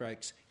similar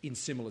outbreaks in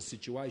similar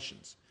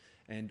situations.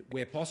 And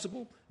where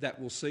possible, that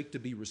will seek to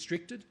be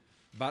restricted,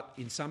 but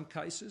in some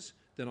cases,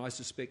 then I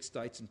suspect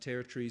states and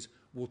territories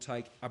will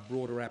take a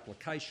broader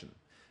application.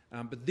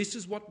 But this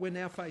is what we're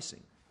now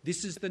facing.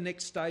 This is the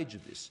next stage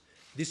of this.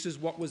 This is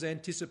what was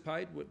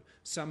anticipated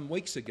some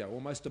weeks ago,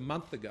 almost a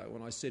month ago,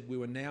 when I said we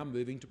were now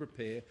moving to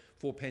prepare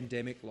for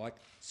pandemic-like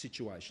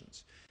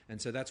situations.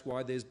 And so that's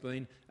why there's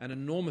been an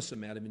enormous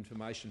amount of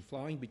information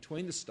flowing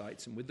between the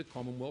states and with the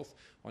Commonwealth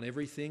on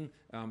everything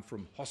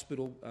from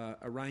hospital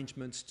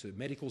arrangements to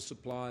medical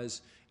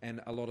supplies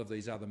and a lot of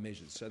these other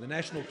measures. So the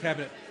National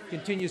Cabinet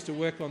continues to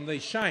work on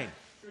these. Shane.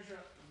 Treasurer,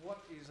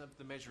 what is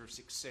the measure of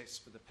success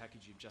for the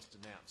package you've just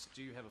announced?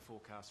 Do you have a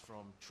forecast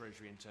from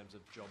Treasury in terms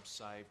of jobs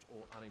saved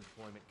or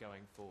unemployment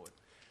going forward?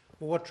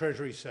 Well, what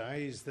Treasury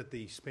say is that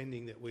the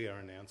spending that we are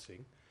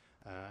announcing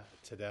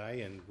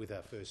today and with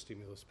our first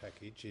stimulus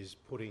package is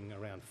putting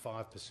around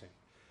 5%,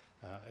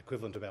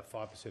 equivalent to about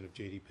 5% of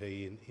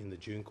GDP in the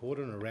June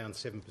quarter and around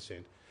 7%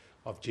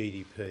 of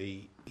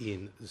GDP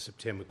in the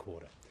September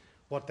quarter.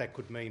 What that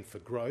could mean for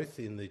growth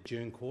in the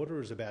June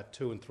quarter is about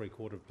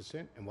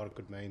 2.75%, and what it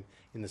could mean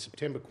in the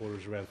September quarter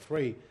is around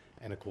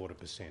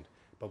 3.25%.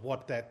 But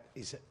what that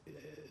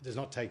does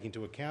not take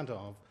into account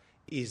of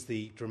is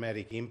the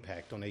dramatic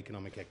impact on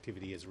economic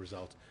activity as a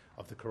result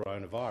of the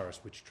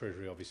coronavirus, which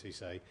Treasury obviously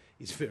say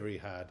is very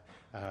hard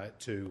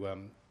to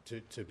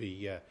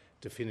be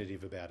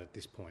definitive about at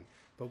this point.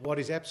 But what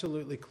is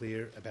absolutely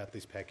clear about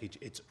this package,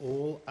 it's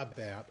all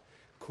about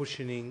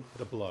cushioning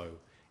the blow,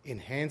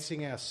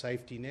 enhancing our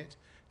safety net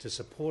to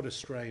support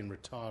Australian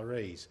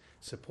retirees,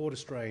 support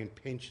Australian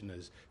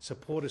pensioners,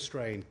 support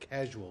Australian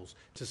casuals,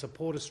 to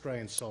support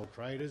Australian sole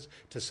traders,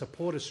 to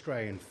support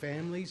Australian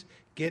families,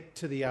 get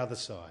to the other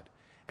side.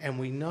 And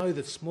we know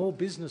that small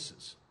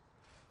businesses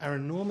are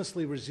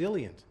enormously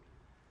resilient,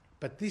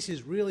 but this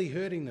is really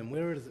hurting them,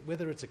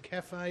 whether it's a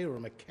cafe or a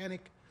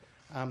mechanic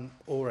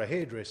or a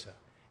hairdresser.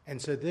 And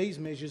so these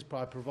measures,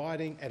 by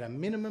providing at a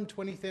minimum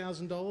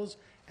 $20,000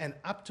 and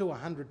up to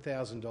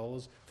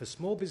 $100,000 for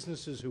small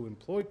businesses who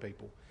employ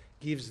people,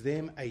 gives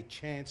them a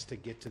chance to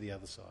get to the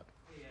other side.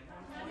 You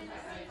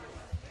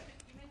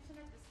mentioned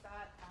at the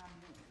start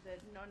that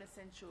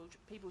non-essential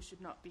people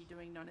should not be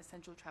doing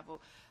non-essential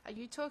travel. Are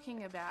you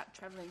talking about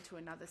travelling to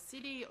another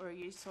city, or are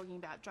you talking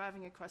about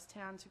driving across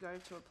town to go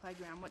to a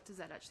playground? What does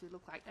that actually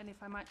look like? And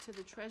if I might, to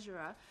the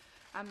Treasurer,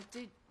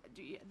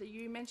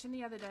 you mentioned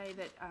the other day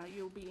that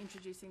you'll be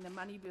introducing the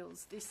money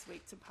bills this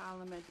week to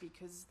Parliament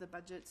because the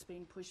budget's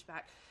been pushed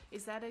back.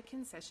 Is that a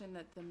concession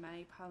that the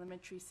May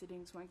parliamentary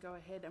sittings won't go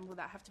ahead, and will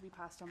that have to be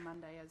passed on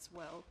Monday as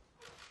well?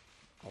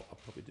 I'll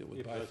probably deal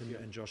with both,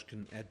 and Josh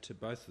can add to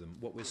both of them.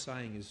 What we're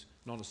saying is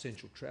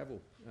non-essential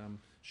travel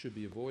should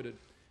be avoided,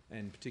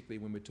 and particularly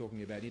when we're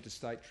talking about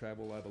interstate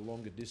travel over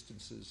longer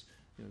distances,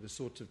 the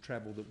sorts of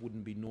travel that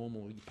wouldn't be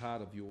normally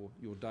part of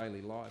your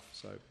daily life.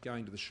 So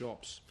going to the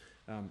shops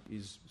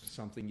is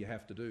something you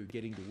have to do.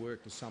 Getting to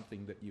work is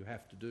something that you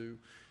have to do.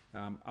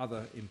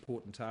 Other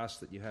important tasks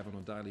that you have on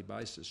a daily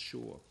basis,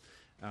 sure.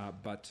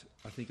 But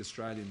I think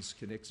Australians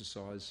can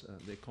exercise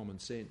their common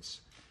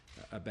sense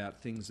about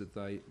things that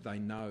they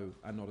know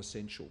are not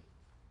essential.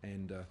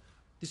 And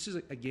this is,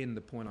 again,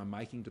 the point I'm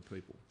making to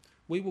people.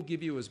 We will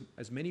give you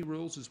as many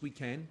rules as we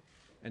can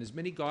and as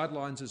many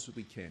guidelines as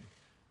we can,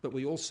 but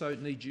we also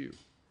need you.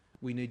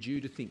 We need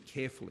you to think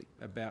carefully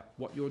about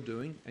what you're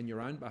doing and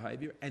your own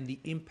behaviour and the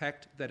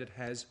impact that it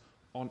has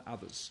on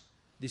others.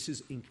 This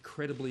is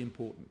incredibly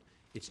important.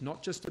 It's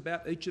not just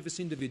about each of us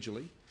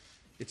individually.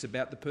 It's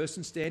about the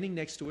person standing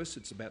next to us.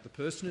 It's about the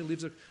person who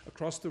lives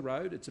across the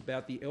road. It's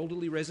about the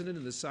elderly resident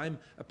in the same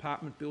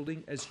apartment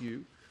building as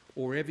you,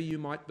 or wherever you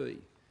might be.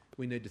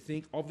 We need to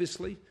think,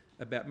 obviously,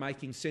 about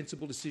making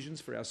sensible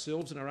decisions for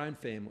ourselves and our own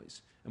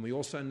families. And we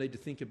also need to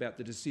think about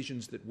the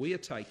decisions that we are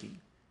taking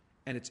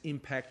and its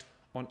impact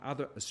on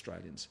other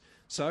Australians.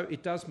 So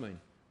it does mean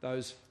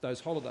those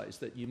holidays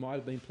that you might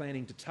have been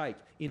planning to take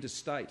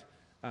interstate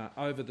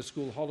over the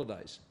school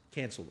holidays,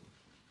 cancel them.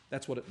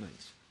 That's what it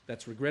means.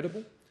 That's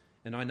regrettable,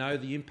 and I know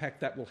the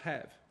impact that will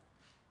have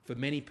for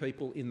many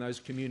people in those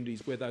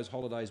communities where those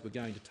holidays were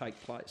going to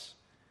take place.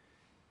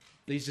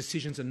 These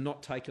decisions are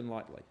not taken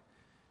lightly.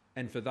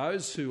 And for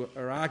those who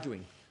are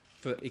arguing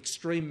for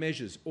extreme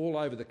measures all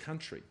over the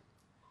country,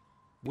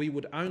 we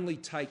would only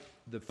take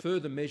the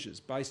further measures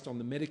based on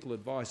the medical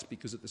advice,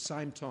 because at the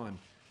same time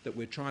that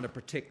we're trying to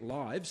protect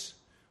lives,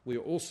 we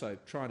are also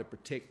trying to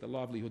protect the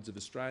livelihoods of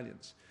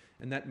Australians.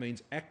 And that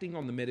means acting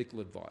on the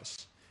medical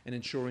advice and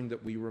ensuring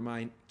that we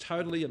remain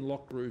totally in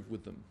lock groove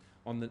with them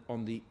on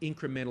the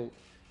incremental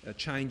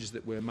changes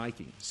that we're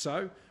making.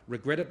 So,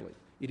 regrettably,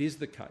 it is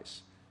the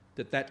case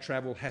that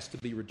travel has to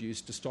be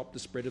reduced to stop the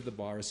spread of the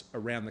virus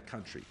around the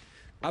country.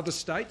 Other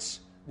states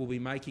will be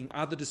making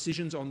other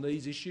decisions on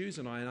these issues,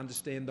 and I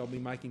understand they'll be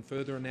making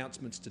further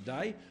announcements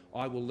today.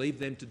 I will leave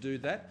them to do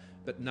that.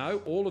 But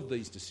no, all of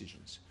these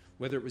decisions,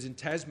 whether it was in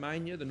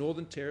Tasmania, the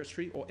Northern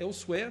Territory or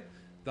elsewhere,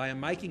 they are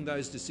making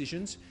those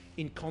decisions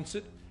in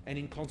concert and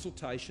in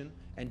consultation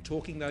and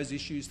talking those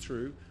issues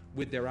through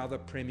with their other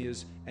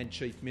premiers and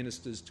chief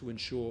ministers to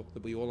ensure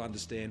that we all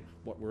understand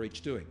what we're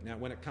each doing. Now,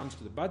 when it comes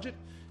to the budget,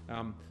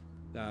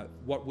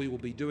 what we will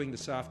be doing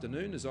this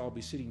afternoon is I'll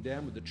be sitting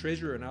down with the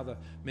Treasurer and other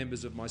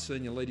members of my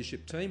senior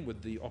leadership team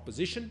with the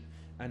opposition,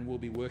 and we'll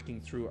be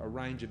working through a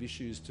range of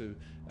issues to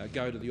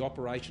go to the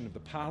operation of the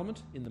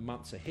Parliament in the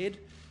months ahead.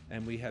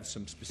 And we have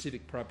some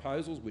specific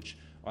proposals which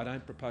I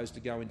don't propose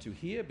to go into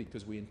here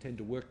because we intend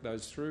to work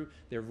those through.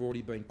 There have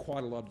already been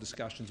quite a lot of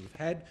discussions we've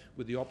had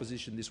with the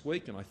opposition this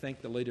week, and I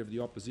thank the Leader of the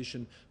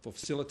Opposition for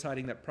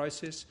facilitating that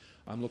process.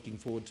 I'm looking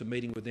forward to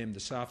meeting with them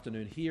this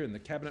afternoon here in the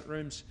Cabinet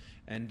rooms,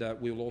 and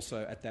we'll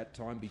also at that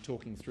time be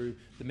talking through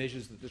the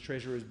measures that the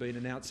Treasurer has been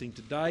announcing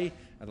today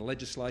and the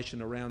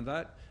legislation around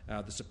that,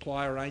 the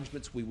supply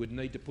arrangements we would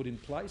need to put in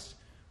place.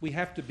 We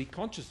have to be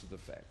conscious of the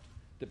fact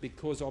that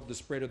because of the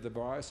spread of the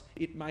virus,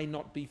 it may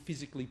not be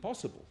physically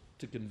possible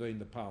to convene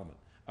the Parliament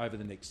over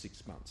the next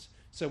 6 months.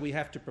 So we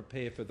have to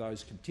prepare for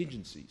those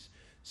contingencies.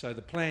 So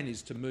the plan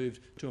is to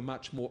move to a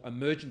much more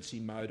emergency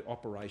mode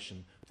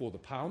operation for the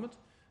Parliament,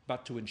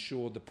 but to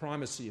ensure the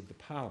primacy of the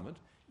Parliament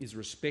is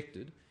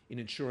respected in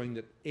ensuring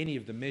that any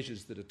of the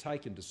measures that are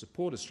taken to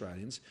support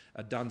Australians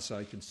are done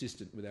so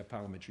consistent with our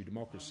parliamentary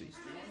democracy.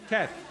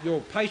 Kath, you're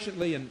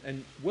patiently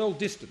and well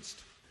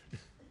distanced.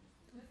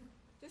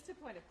 Just a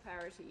point of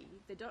clarity,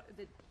 the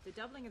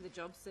doubling of the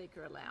job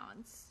seeker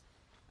allowance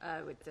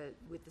with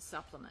the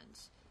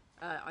supplement,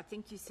 I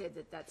think you said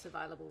that that's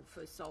available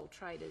for sole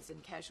traders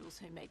and casuals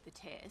who meet the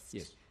test.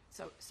 Yes.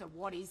 So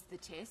what is the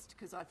test?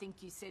 Because I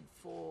think you said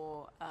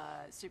for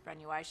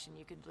superannuation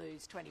you could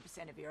lose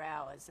 20% of your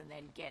hours and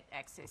then get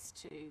access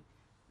to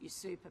your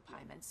super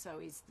payments. So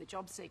is the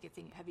job seeker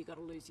thing, have you got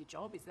to lose your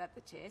job? Is that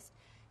the test?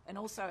 And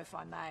also, if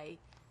I may,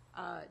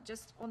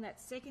 just on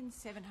that second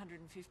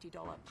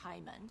 $750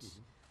 payment,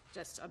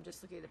 I'm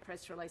just looking at the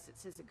press release, it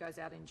says it goes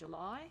out in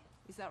July.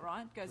 Is that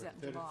right? It goes out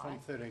in July. From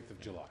 13th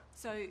of July.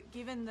 So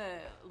given the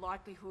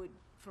likelihood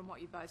from what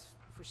you're both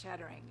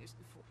foreshadowing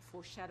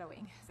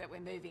that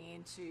we're moving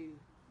into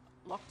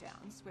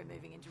lockdowns, we're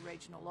moving into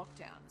regional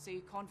lockdowns, are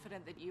you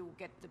confident that you will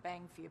get the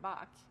bang for your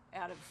buck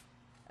out of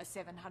a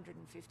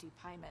 $750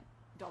 payment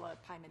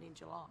in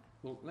July?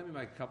 Well, let me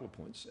make a couple of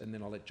points and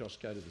then I'll let Josh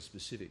go to the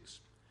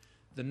specifics.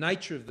 The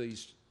nature of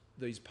these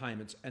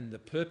payments and the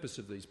purpose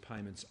of these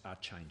payments are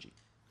changing.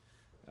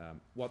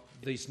 What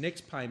this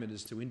next payment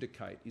is to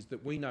indicate is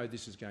that we know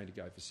this is going to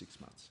go for 6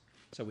 months.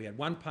 So we had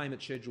one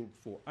payment scheduled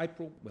for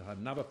April. We'll have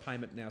another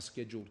payment now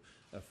scheduled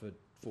for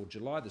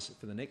July,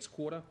 for the next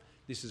quarter.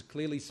 This is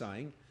clearly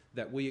saying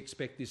that we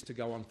expect this to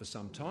go on for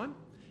some time,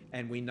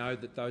 and we know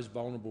that those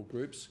vulnerable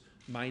groups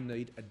may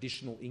need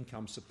additional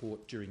income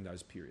support during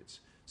those periods.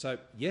 So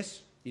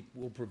yes, it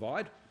will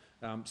provide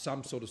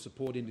some sort of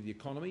support into the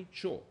economy,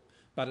 sure,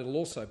 but it'll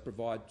also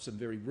provide some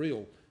very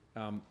real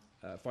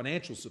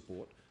financial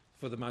support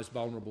for the most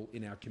vulnerable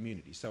in our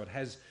community. So it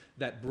has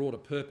that broader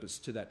purpose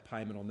to that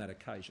payment on that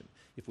occasion.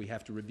 If we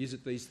have to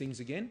revisit these things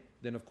again,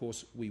 then of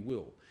course we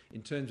will.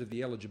 In terms of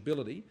the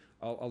eligibility,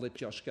 I'll let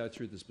Josh go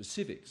through the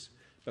specifics.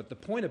 But the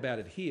point about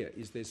it here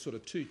is there's sort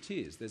of two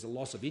tiers. There's a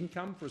loss of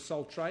income for a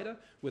sole trader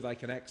where they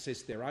can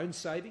access their own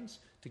savings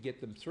to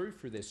get them through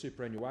their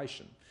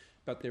superannuation.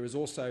 But there is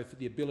also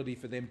the ability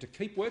for them to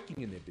keep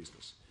working in their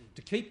business,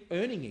 to keep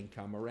earning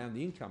income around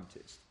the income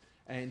test,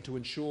 and to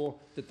ensure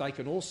that they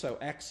can also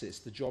access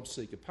the job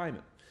seeker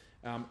payment.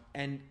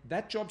 And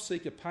that job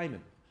seeker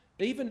payment,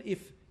 even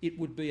if it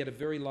would be at a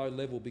very low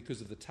level because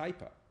of the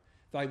taper,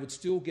 they would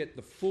still get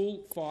the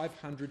full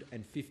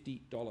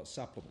 $550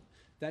 supplement.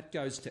 That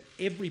goes to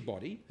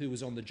everybody who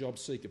is on the job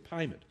seeker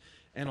payment.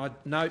 And I'd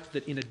note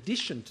that in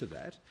addition to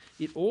that,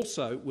 it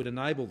also would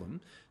enable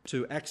them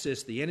to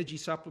access the energy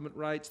supplement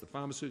rates, the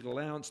pharmaceutical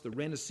allowance, the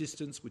rent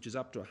assistance, which is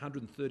up to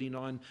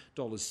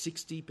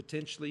 $139.60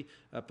 potentially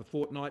per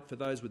fortnight for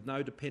those with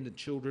no dependent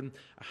children,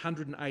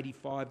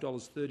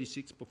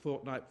 $185.36 per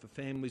fortnight for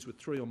families with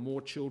 3 or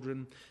more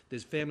children.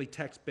 There's family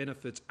tax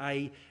benefits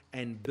A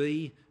and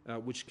B,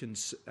 which can,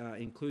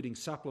 including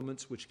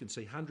supplements, which can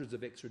see hundreds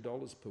of extra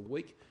dollars per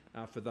week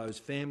for those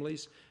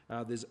families.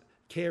 There's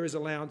carers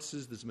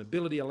allowances, there's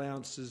mobility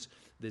allowances,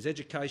 there's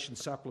education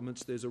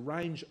supplements, there's a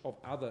range of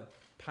other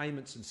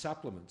payments and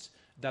supplements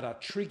that are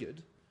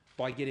triggered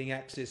by getting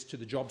access to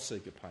the job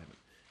seeker payment.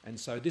 And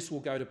so this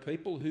will go to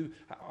people who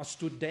are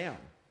stood down,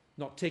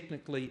 not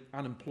technically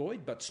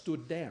unemployed, but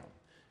stood down.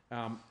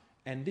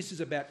 And this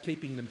is about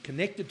keeping them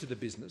connected to the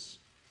business,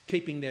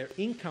 keeping their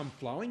income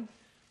flowing,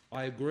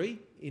 I agree,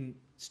 in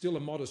still a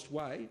modest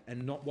way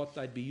and not what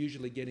they'd be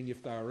usually getting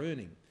if they were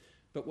earning.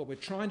 But what we're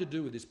trying to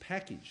do with this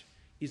package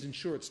is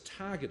ensure it's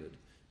targeted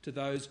to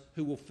those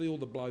who will feel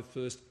the blow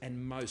first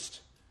and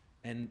most,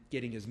 and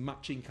getting as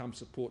much income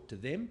support to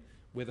them.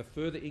 Whether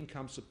further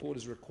income support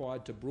is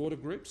required to broader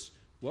groups,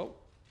 well,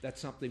 that's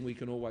something we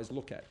can always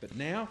look at. But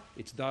now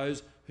it's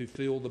those who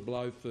feel the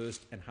blow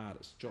first and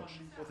hardest. Josh.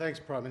 Well, thanks,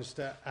 Prime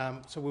Minister.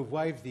 So we've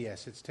waived the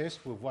assets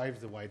test, we've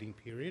waived the waiting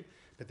period,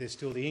 but there's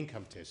still the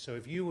income test. So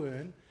if you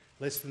earn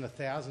less than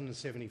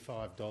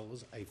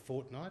 $1,075 a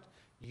fortnight,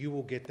 you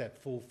will get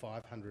that full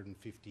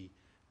 $550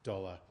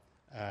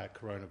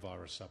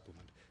 coronavirus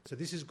supplement. So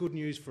this is good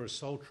news for a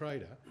sole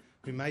trader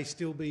who may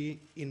still be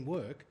in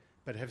work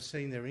but have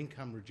seen their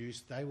income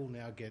reduced. They will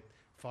now get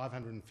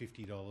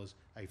 $550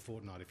 a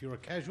fortnight. If you're a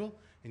casual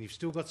and you've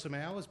still got some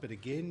hours, but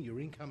again, your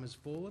income has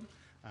fallen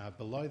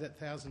below that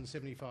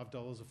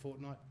 $1,075 a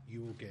fortnight,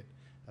 you will get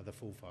the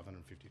full $550.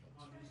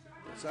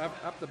 So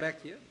up the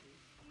back here.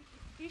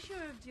 The issue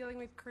of dealing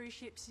with cruise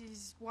ships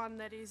is one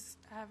that is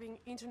having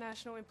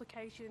international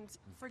implications.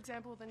 For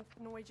example, the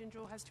Norwegian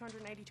Jewel has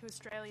 282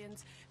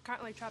 Australians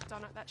currently trapped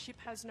on it. That ship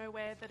has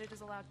nowhere that it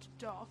is allowed to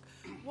dock.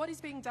 What is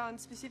being done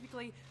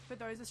specifically for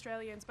those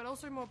Australians, but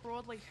also more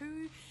broadly,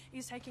 who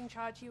is taking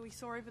charge here? We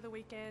saw over the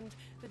weekend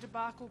the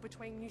debacle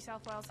between New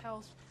South Wales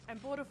Health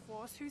and Border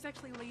Force. Who's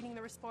actually leading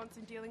the response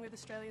in dealing with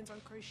Australians on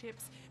cruise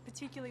ships,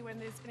 particularly when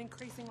there's an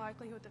increasing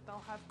likelihood that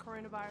they'll have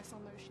coronavirus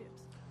on those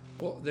ships?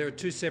 Well, there are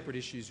two separate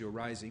issues you're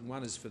raising.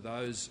 One is for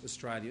those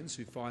Australians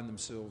who find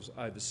themselves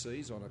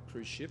overseas on a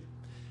cruise ship,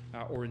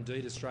 or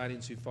indeed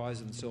Australians who find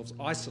themselves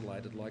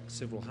isolated, like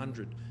several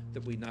hundred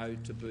that we know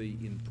to be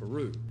in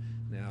Peru.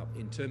 Now,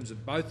 in terms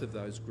of both of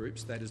those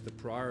groups, that is the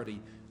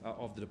priority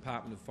of the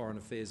Department of Foreign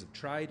Affairs and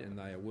Trade, and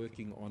they are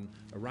working on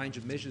a range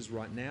of measures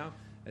right now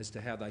as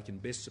to how they can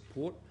best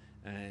support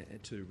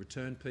to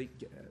return,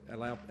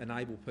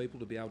 enable people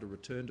to be able to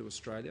return to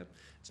Australia.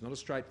 It's not a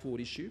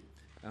straightforward issue.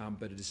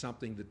 But it is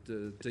something that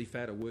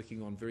DFAT are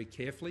working on very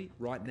carefully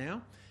right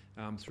now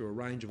through a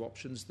range of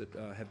options that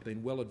have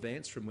been well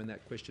advanced from when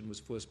that question was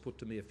first put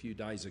to me a few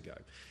days ago.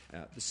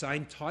 The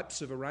same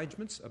types of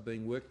arrangements are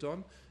being worked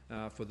on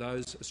for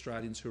those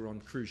Australians who are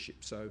on cruise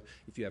ships. So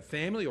if you have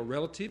family or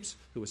relatives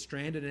who are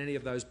stranded in any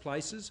of those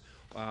places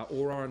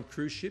or are on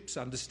cruise ships,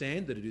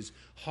 understand that it is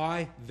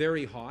high,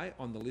 very high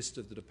on the list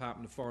of the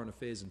Department of Foreign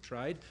Affairs and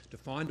Trade to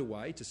find a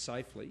way to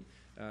safely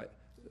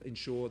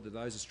ensure that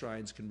those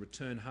Australians can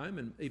return home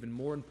and, even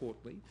more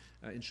importantly,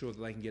 ensure that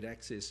they can get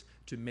access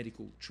to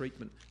medical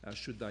treatment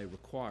should they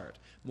require it.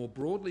 More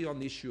broadly on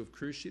the issue of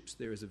cruise ships,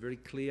 there is a very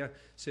clear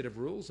set of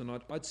rules, and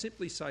I'd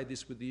simply say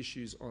this with the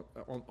issues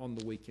on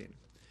the weekend.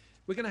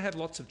 We're going to have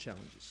lots of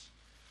challenges,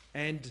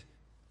 and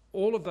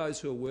all of those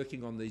who are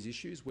working on these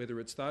issues, whether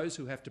it's those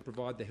who have to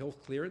provide the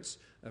health clearance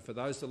for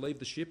those to leave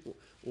the ship,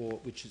 or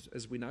which is,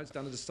 as we know, it's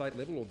done at a state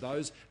level, or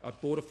those at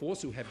Border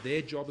Force who have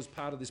their job as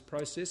part of this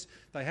process,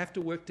 they have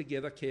to work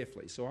together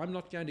carefully. So I'm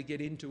not going to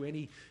get into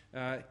any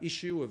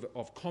issue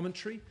of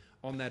commentary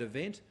on that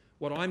event.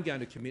 What I'm going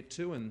to commit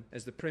to, and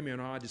as the Premier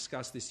and I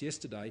discussed this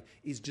yesterday,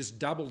 is just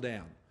double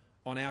down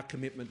on our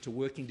commitment to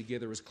working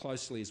together as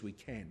closely as we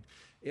can.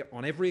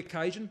 On every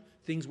occasion,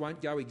 things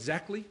won't go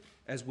exactly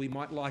as we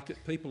might like it.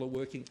 People are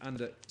working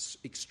under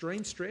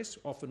extreme stress,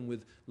 often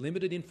with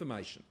limited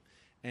information.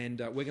 And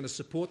we're going to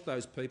support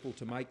those people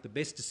to make the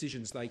best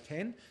decisions they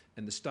can,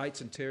 and the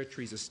states and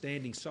territories are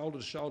standing shoulder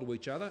to shoulder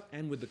with each other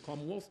and with the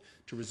Commonwealth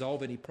to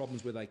resolve any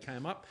problems where they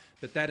came up.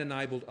 But that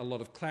enabled a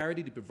lot of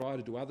clarity to be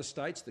provided to other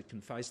states that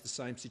can face the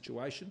same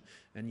situation,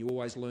 and you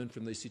always learn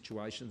from these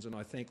situations. And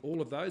I thank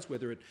all of those,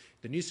 whether it's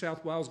the New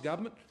South Wales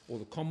Government or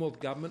the Commonwealth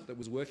Government that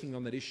was working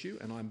on that issue,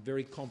 and I'm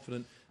very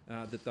confident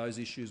that those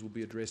issues will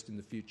be addressed in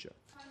the future.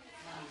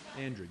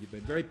 Andrew, you've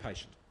been very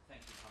patient.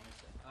 Thank you, Prime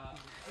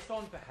Minister. Just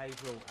on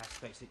behavioural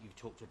aspects that you've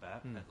talked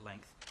about at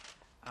length,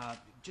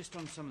 just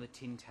on some of the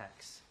tin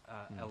tax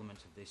element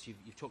of this,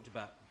 you've talked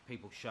about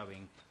people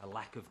showing a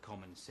lack of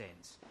common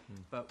sense.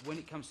 But when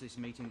it comes to this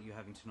meeting that you're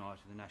having tonight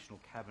in the National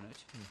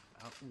Cabinet,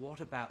 what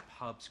about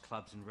pubs,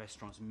 clubs and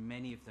restaurants?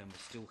 Many of them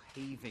are still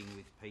heaving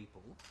with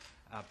people,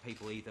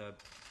 people either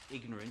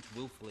ignorant,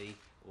 willfully,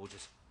 or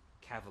just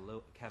cavalier.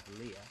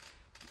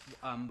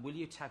 Will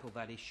you tackle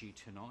that issue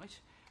tonight?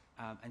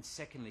 And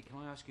secondly, can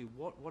I ask you,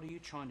 what are you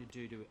trying to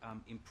do to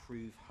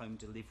improve home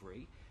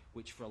delivery,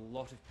 which for a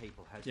lot of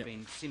people has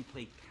been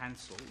simply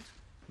cancelled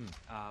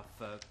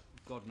for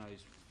God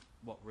knows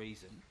what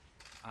reason?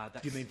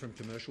 You mean from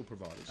commercial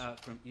providers?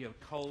 From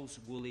Coles,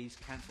 Woolies,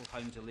 cancel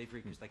home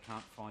delivery because they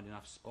can't find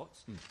enough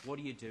spots. What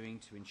are you doing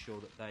to ensure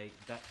that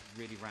that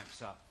really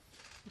ramps up?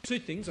 Two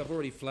things. I've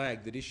already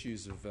flagged that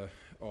issues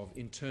of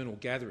internal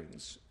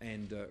gatherings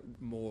and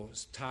more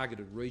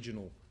targeted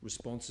regional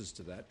responses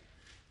to that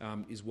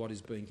is what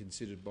is being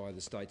considered by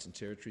the states and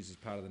territories as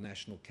part of the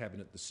National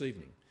Cabinet this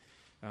evening.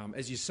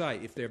 As you say,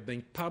 if there have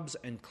been pubs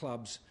and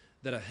clubs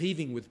that are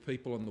heaving with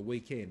people on the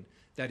weekend,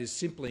 that is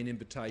simply an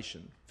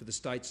invitation for the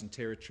states and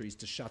territories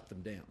to shut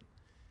them down.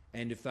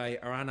 And if they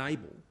are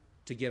unable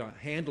to get a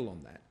handle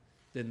on that,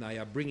 then they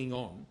are bringing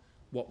on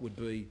what would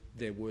be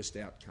their worst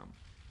outcome.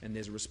 And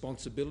there's a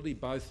responsibility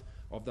both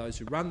of those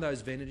who run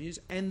those venues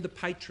and the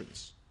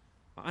patrons,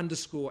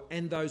 underscore,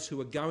 and those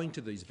who are going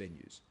to these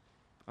venues.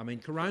 I mean,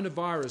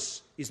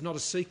 coronavirus is not a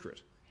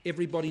secret.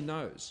 Everybody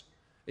knows.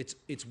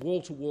 It's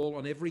wall-to-wall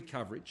on every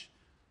coverage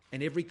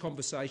and every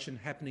conversation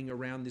happening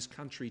around this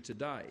country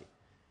today.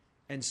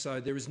 And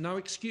so there is no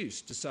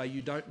excuse to say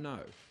you don't know.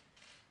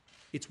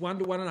 It's 1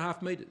 to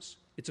 1.5 metres.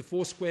 It's a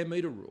 4 square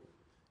metre rule.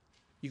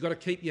 You've got to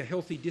keep your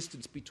healthy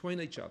distance between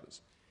each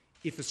others.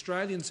 If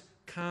Australians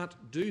can't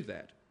do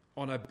that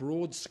on a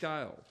broad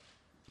scale,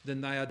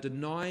 then they are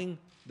denying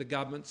the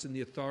governments and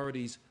the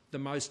authorities the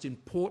most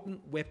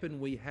important weapon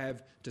we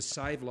have to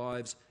save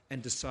lives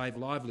and to save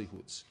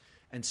livelihoods.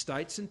 And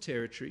states and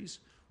territories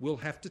will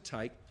have to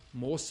take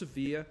more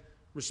severe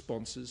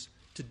responses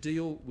to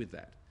deal with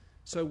that.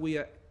 So we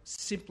are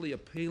simply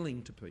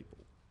appealing to people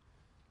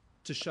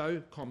to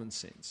show common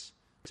sense,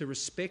 to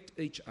respect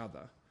each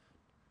other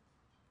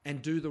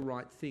and do the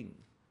right thing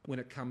when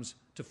it comes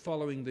to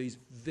following these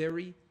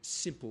very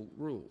simple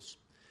rules.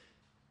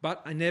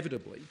 But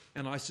inevitably,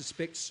 and I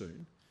suspect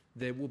soon,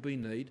 there will be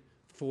need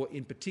for,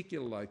 in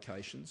particular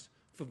locations,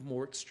 for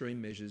more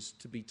extreme measures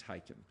to be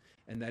taken.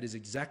 And that is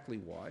exactly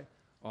why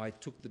I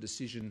took the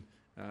decision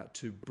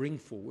to bring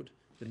forward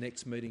the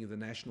next meeting of the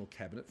National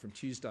Cabinet from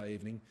Tuesday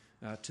evening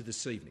to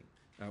this evening,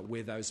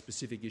 where those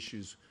specific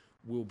issues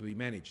will be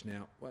managed.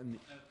 Now,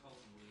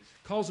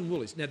 Coles and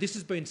Woolies. Now, this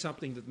has been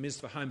something that the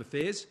Minister for Home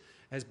Affairs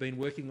has been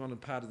working on as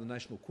part of the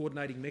National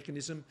Coordinating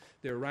Mechanism.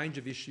 There are a range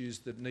of issues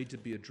that need to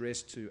be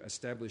addressed to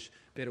establish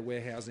better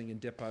warehousing and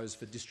depots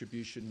for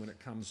distribution when it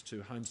comes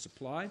to home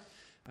supply.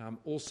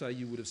 Also,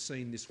 you would have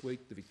seen this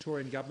week the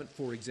Victorian government,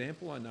 for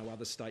example, I know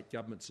other state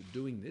governments are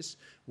doing this.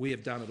 We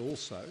have done it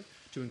also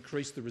to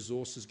increase the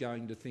resources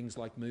going to things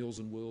like Meals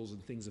and Wills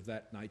and things of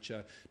that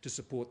nature to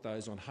support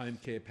those on home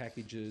care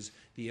packages,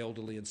 the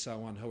elderly and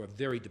so on, who are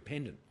very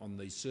dependent on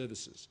these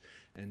services.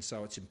 And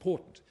so it's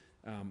important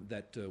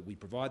that we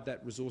provide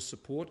that resource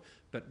support.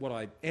 But what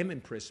I am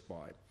impressed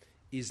by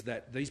is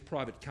that these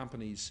private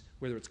companies,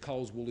 whether it's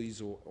Coles,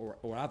 Woolies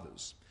or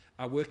others,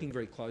 are working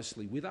very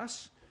closely with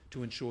us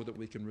to ensure that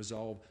we can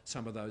resolve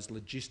some of those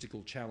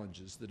logistical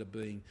challenges that are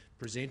being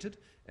presented.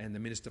 And the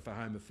Minister for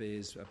Home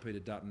Affairs, Peter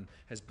Dutton,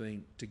 has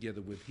been, together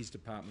with his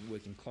department,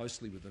 working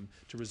closely with them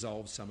to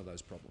resolve some of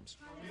those problems.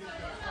 You mentioned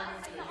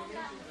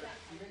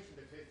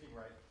the testing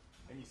rate,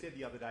 and you said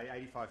the other day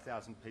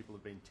 85,000 people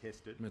have been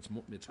tested.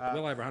 It's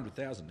well over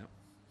 100,000 now.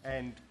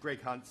 And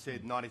Greg Hunt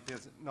said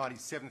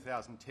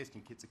 97,000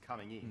 testing kits are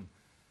coming in.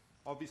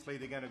 Obviously,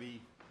 they're going to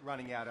be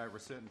running out over a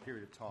certain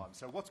period of time.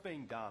 So what's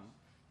being done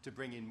to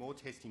bring in more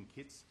testing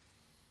kits?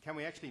 Can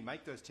we actually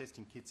make those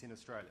testing kits in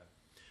Australia?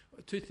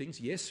 Two things.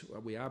 Yes,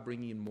 we are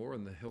bringing in more,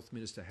 and the Health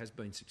Minister has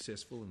been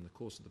successful in the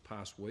course of the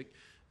past week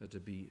to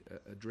be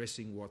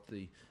addressing what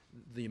the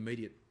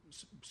immediate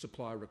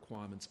supply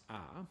requirements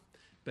are.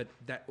 But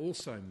that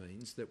also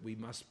means that we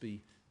must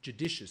be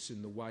judicious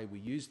in the way we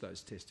use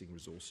those testing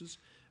resources.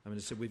 I mean,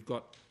 so we've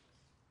got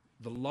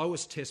the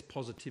lowest test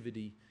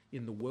positivity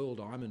in the world,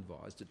 I'm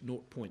advised, at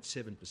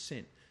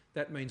 0.7%.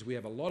 That means we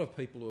have a lot of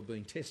people who are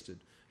being tested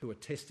who are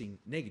testing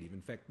negative,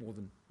 in fact more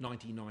than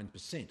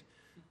 99%.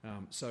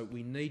 So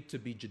we need to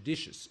be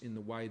judicious in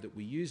the way that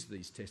we use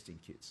these testing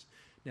kits.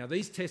 Now,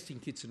 these testing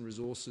kits and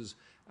resources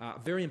are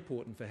very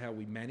important for how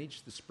we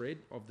manage the spread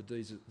of the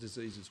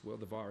disease as well,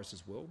 the virus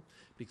as well,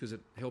 because it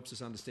helps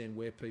us understand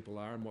where people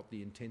are and what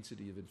the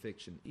intensity of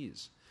infection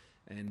is.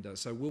 And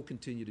so we'll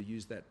continue to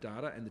use that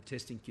data, and the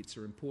testing kits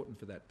are important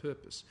for that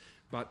purpose.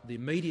 But the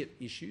immediate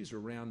issues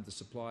around the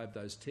supply of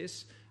those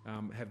tests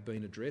have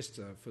been addressed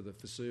for the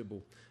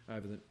foreseeable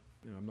over the...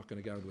 I'm not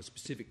going to go into a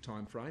specific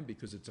time frame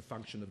because it's a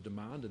function of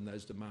demand, and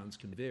those demands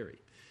can vary.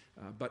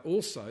 But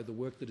also the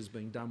work that is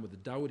being done with the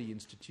Doherty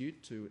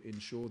Institute to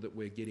ensure that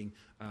we're getting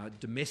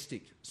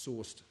domestic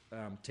sourced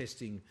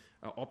testing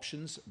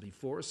options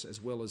before us,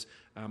 as well as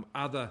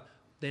other...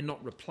 They're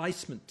not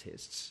replacement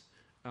tests,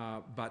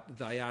 but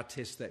they are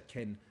tests that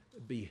can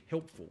be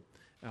helpful,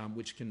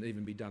 which can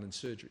even be done in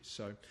surgeries.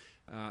 So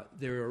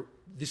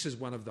this is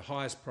one of the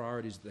highest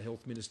priorities that the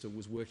Health Minister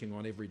was working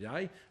on every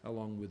day,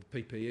 along with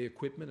PPE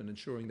equipment and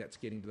ensuring that's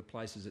getting to the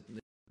places that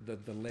need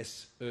the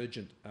less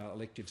urgent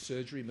elective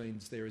surgery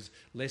means there is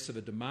less of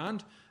a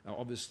demand,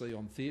 obviously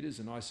on theatres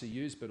and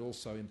ICUs, but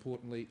also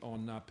importantly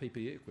on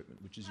PPE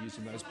equipment, which is used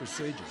in those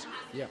procedures.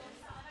 Yeah,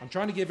 I'm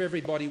trying to give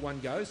everybody one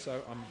go,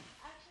 so I'm...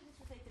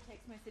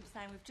 Message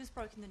saying we've just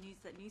broken the news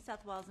that New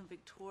South Wales and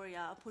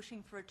Victoria are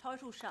pushing for a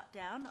total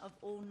shutdown of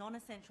all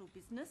non-essential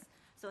business,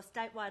 so a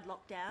statewide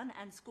lockdown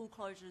and school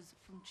closures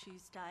from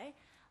Tuesday.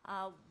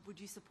 Would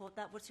you support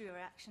that? What's your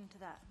reaction to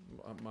that?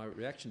 My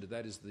reaction to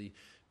that is the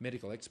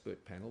medical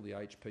expert panel, the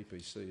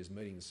HPPC, is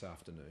meeting this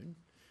afternoon.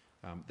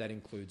 That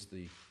includes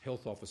the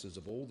health officers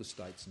of all the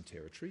states and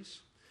territories.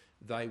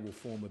 They will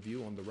form a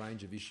view on the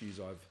range of issues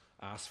I've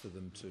asked for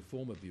them to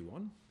form a view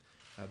on.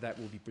 That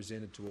will be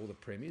presented to all the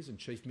premiers and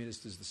chief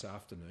ministers this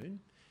afternoon,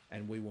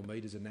 and we will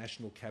meet as a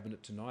national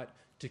cabinet tonight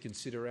to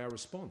consider our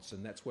response,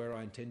 and that's where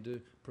I intend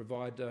to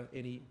provide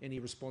any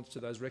response to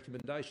those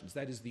recommendations.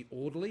 That is the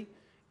orderly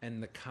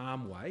and the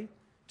calm way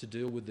to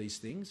deal with these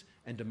things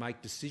and to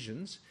make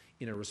decisions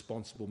in a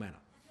responsible manner.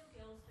 Have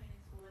your girls been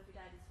in school every day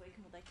this week,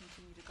 and will they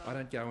continue to go? I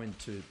don't go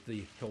into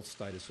the health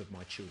status of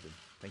my children.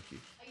 Thank you.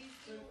 Are you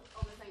still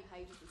on the same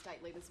page as the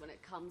state leaders when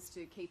it comes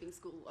to keeping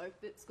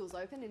schools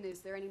open? And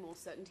is there any more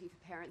certainty for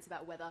parents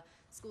about whether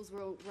schools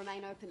will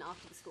remain open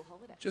after the school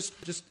holiday?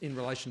 Just in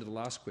relation to the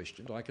last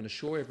question, I can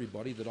assure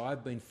everybody that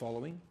I've been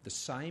following the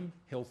same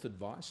health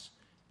advice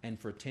and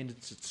for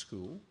attendance at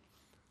school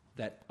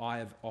that I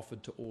have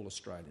offered to all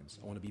Australians.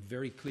 I want to be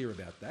very clear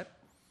about that.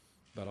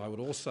 But I would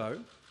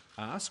also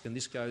ask, and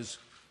this goes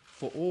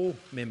for all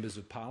members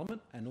of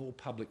Parliament and all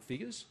public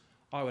figures,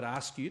 I would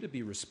ask you to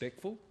be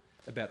respectful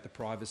about the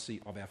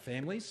privacy of our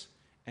families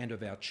and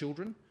of our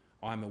children.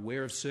 I'm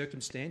aware of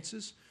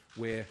circumstances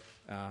where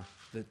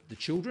the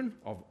children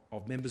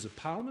of members of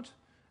Parliament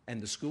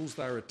and the schools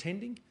they are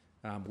attending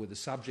were the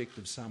subject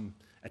of some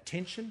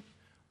attention.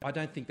 I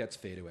don't think that's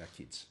fair to our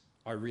kids.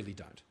 I really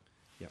don't.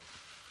 Yep.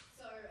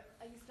 So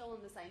are you still on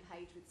the same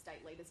page with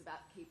state leaders about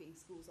keeping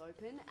schools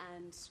open?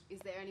 And is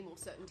there any more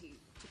certainty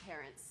to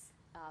parents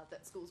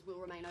that schools will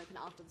remain open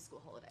after the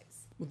school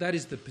holidays? Well, that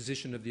is the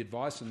position of the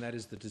advice, and that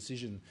is the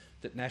decision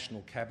that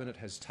National Cabinet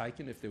has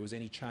taken. If there was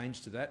any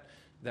change to that,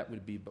 that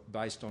would be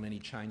based on any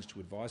change to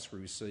advice we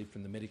received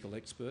from the medical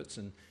experts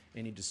and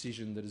any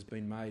decision that has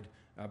been made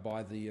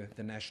by the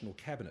National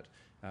Cabinet.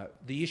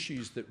 The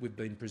issues that we've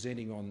been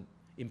presenting on,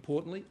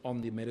 importantly,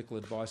 on the medical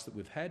advice that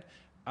we've had,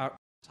 are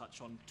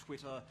touch on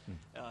Twitter.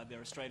 There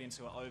are Australians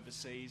who are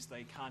overseas.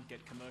 They can't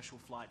get commercial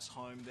flights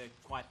home. They're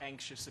quite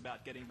anxious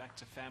about getting back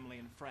to family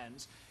and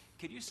friends.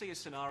 Could you see a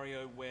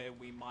scenario where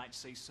we might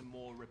see some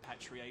more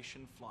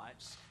repatriation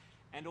flights?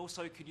 And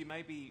also, could you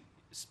maybe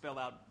spell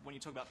out, when you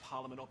talk about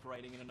Parliament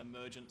operating in an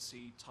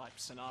emergency type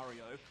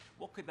scenario,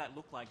 what could that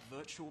look like?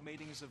 Virtual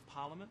meetings of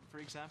Parliament, for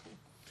example?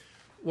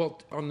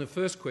 Well, on the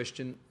first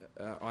question,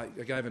 I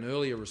gave an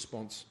earlier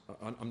response.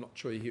 I'm not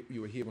sure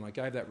you were here when I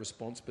gave that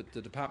response, but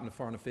the Department of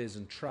Foreign Affairs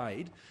and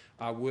Trade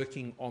are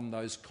working on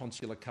those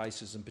consular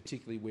cases, and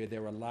particularly where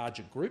there are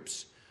larger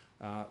groups.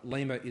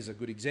 Lima is a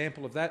good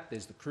example of that.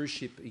 There's the cruise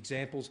ship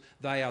examples.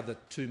 They are the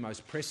two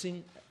most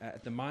pressing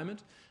at the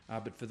moment.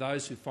 But for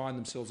those who find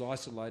themselves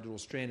isolated or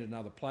stranded in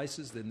other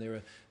places, then there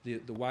are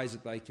the ways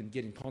that they can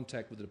get in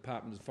contact with the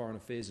Department of Foreign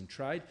Affairs and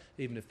Trade,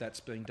 even if that's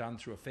being done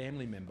through a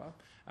family member,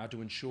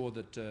 to ensure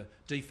that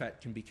DFAT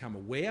can become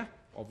aware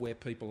of where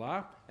people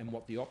are and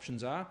what the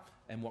options are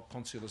and what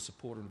consular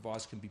support and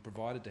advice can be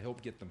provided to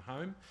help get them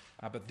home.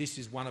 But this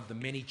is one of the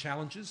many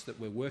challenges that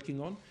we're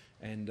working on,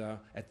 and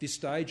at this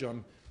stage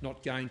I'm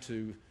not going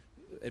to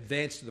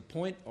advance to the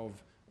point of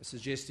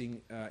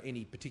suggesting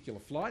any particular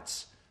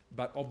flights.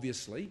 But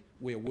obviously,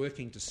 we're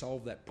working to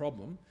solve that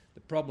problem.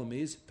 The problem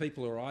is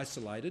people are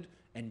isolated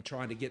and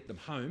trying to get them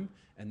home,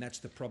 and that's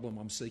the problem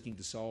I'm seeking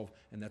to solve,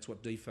 and that's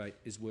what DFAT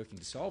is working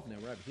to solve. Now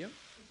we're over here.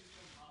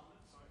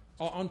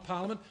 On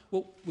Parliament,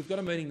 well, we've got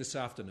a meeting this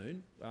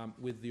afternoon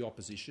with the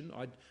opposition.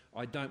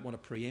 I don't want to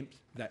preempt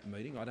that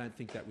meeting. I don't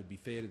think that would be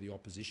fair to the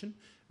opposition.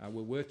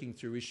 We're working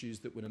through issues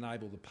that would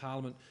enable the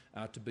Parliament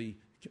to be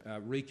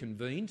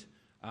reconvened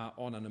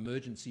on an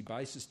emergency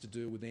basis to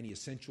deal with any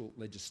essential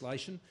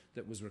legislation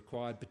that was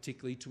required,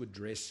 particularly to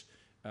address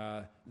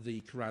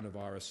the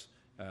coronavirus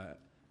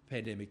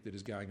pandemic that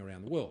is going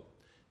around the world.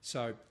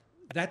 So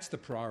that's the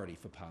priority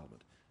for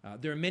Parliament.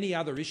 There are many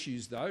other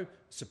issues, though,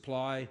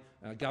 supply,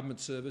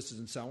 government services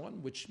and so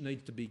on, which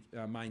need to be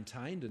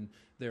maintained, and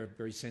there are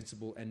very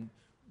sensible and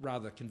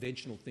rather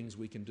conventional things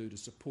we can do to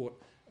support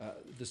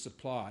the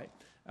supply.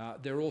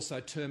 There are also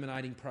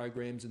terminating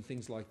programs and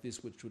things like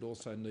this which would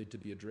also need to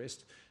be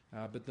addressed.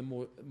 But the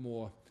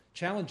more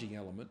challenging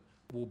element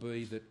will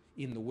be that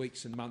in the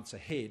weeks and months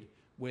ahead,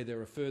 where there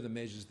are further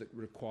measures that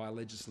require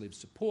legislative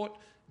support,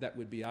 that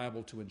would be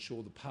able to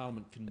ensure the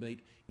Parliament can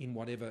meet in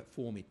whatever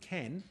form it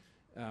can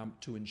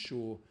to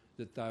ensure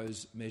that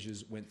those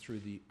measures went through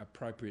the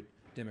appropriate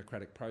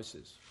democratic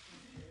process.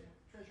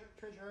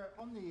 Treasurer,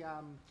 on the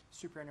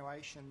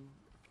superannuation,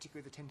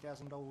 particularly the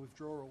 $10,000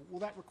 withdrawal, will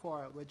that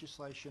require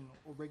legislation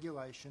or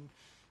regulation?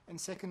 And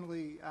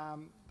secondly, a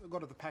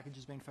lot of the package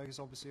has been focused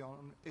obviously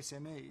on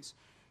SMEs.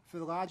 For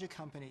the larger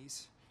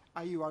companies,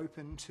 are you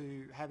open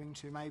to having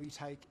to maybe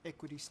take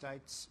equity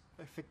stakes,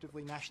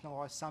 effectively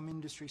nationalise some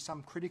industries,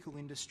 some critical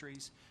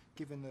industries,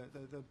 given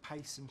the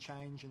pace and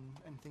change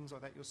and things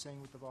like that you're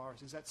seeing with the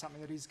virus? Is that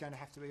something that is going to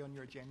have to be on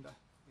your agenda?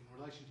 In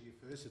relation to your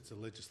first, it's a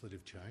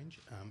legislative change.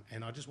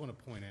 And I just want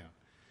to point out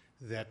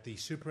that the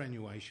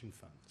superannuation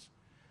funds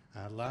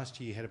last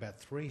year had about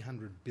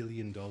 $300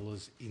 billion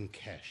in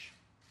cash.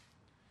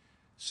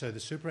 So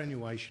the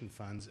superannuation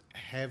funds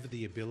have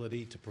the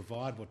ability to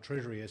provide what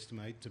Treasury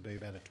estimate to be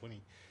about a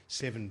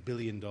 $27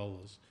 billion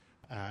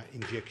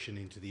injection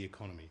into the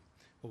economy.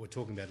 What we're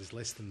talking about is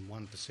less than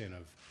 1%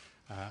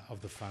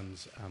 of the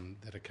funds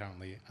that are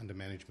currently under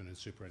management and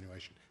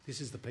superannuation. This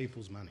is the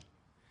people's money,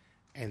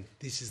 and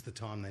this is the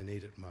time they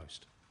need it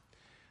most.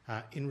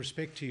 In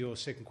respect to your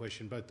second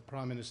question, both the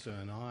Prime Minister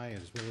and I,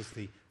 as well as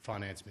the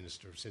Finance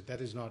Minister, have said that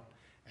is not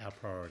our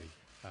priority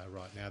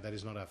right now. That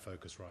is not our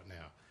focus right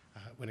now.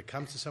 When it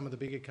comes to some of the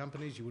bigger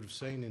companies, you would have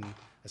seen in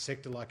a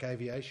sector like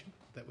aviation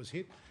that was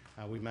hit,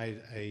 we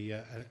made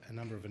a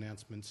number of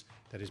announcements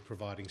that is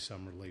providing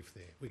some relief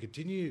there. We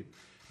continue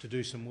to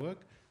do some work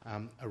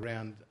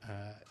around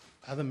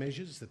other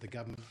measures that the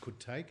government could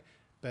take,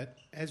 but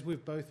as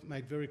we've both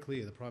made very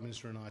clear, the Prime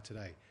Minister and I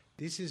today,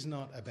 this is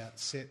not about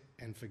set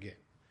and forget.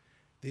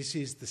 This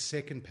is the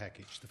second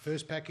package. The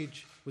first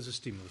package was a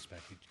stimulus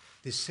package.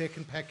 This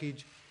second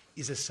package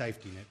is a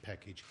safety net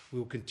package. We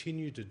will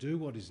continue to do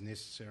what is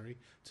necessary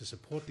to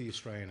support the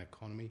Australian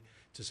economy,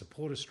 to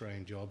support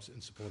Australian jobs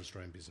and support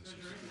Australian businesses.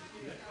 Prime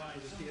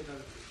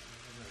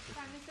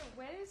Minister,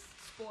 where does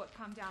sport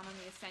come down on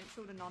the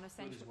essential to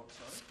non-essential?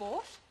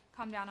 Sport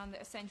come down on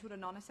the essential to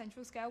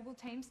non-essential scale? Will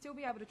teams still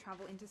be able to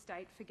travel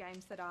interstate for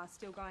games that are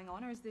still going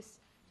on, or does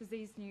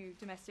these new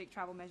domestic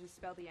travel measures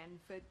spell the end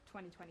for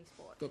 2020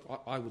 sport? Look,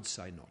 I would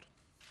say not. Not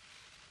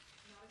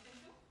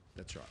essential?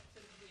 That's right. So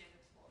it's the end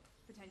of sport,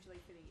 potentially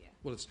for the year.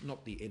 Well, it's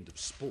not the end of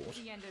sport.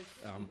 The end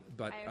of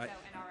but AFL,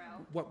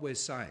 NRL. What we're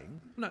saying...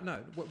 No.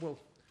 Well,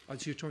 so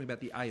you're talking about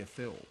the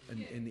AFL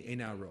and the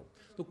NRL.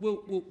 Look,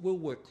 we'll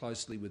work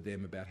closely with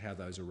them about how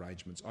those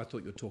arrangements... I thought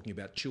you were talking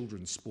about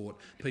children's sport,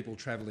 people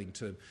travelling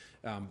to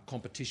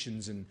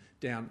competitions and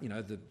down,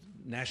 the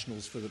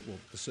nationals for the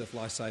Surf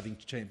Lifesaving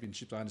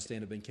Championships, I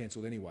understand, have been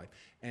cancelled anyway.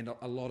 And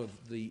a lot of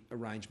the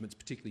arrangements,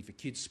 particularly for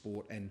kids'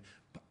 sport and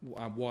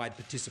wide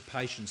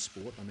participation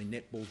sport, I mean,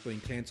 netball's been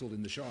cancelled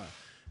in the Shire.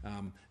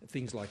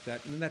 Things like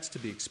that, and that's to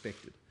be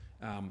expected.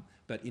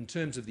 But in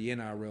terms of the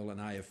NRL and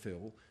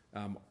AFL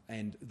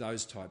and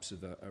those types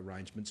of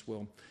arrangements,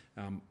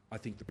 I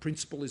think the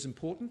principle is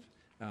important,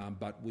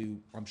 but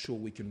I'm sure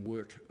we can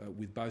work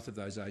with both of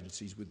those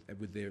agencies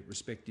with their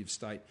respective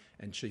state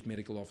and chief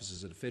medical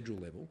officers at a federal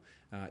level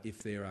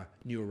if there are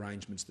new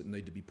arrangements that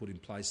need to be put in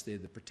place there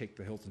that protect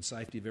the health and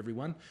safety of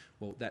everyone.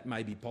 Well, that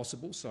may be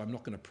possible, so I'm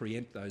not going to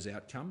preempt those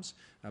outcomes,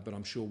 but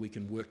I'm sure we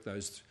can work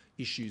those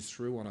issues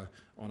through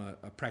on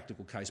a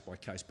practical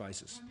case-by-case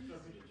basis.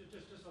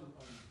 Just on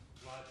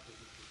large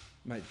businesses.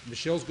 Mate,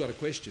 Michelle's got a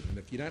question, and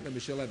if you don't let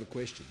Michelle have a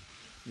question.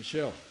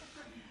 Michelle.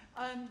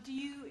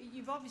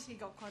 You've obviously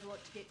got quite a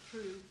lot to get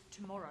through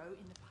tomorrow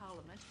in the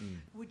Parliament.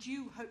 Would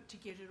you hope to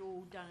get it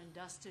all done and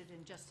dusted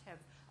and just have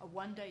a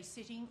one-day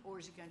sitting, or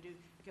is it going to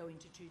go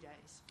into 2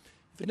 days?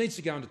 If it needs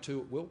to go into 2,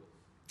 it will.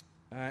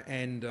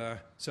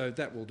 So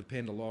that will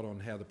depend a lot on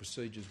how the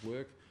procedures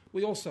work.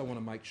 We also want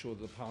to make sure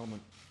that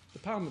the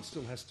Parliament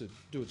still has to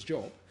do its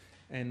job,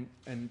 and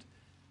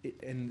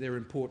there are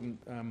important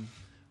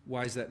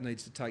ways that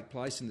needs to take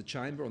place in the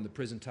chamber on the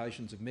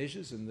presentations of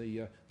measures and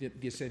the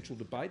essential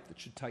debate that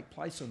should take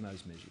place on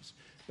those measures.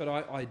 But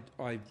I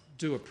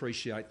do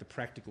appreciate the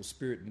practical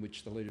spirit in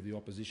which the Leader of the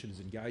Opposition is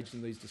engaged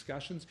in these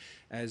discussions,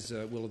 as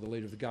will the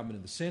Leader of the Government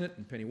in the Senate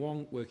and Penny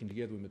Wong, working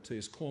together with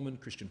Matthias Cormann.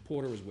 Christian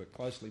Porter has worked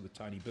closely with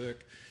Tony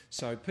Burke.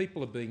 So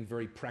people are being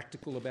very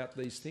practical about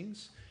these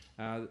things.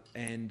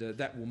 And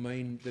that will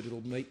mean that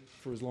it'll meet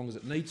for as long as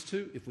it needs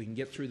to. If we can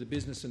get through the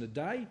business in a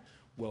day,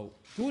 well,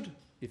 good.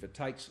 If it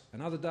takes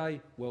another day,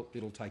 well,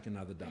 it'll take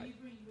another day. Are you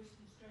bringing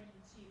Western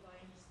Australians here by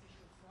any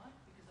special flight?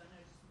 Because I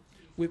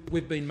noticed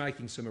We've been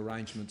making some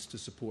arrangements to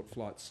support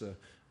flights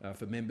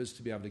for members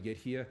to be able to get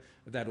here.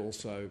 That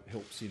also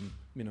helps in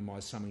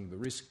minimise some of the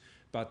risk.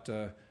 But,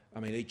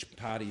 each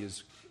party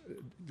has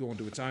gone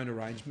to its own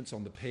arrangements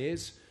on the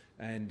pairs,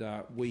 and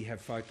we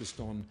have focused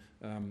on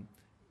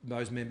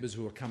those members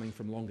who are coming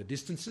from longer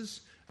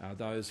distances,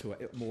 those who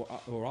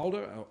are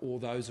older, or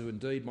those who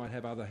indeed might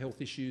have other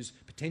health issues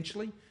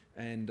potentially,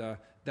 and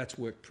that's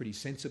worked pretty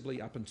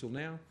sensibly up until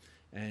now.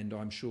 And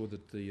I'm sure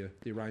that the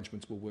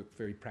arrangements will work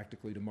very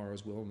practically tomorrow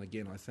as well. And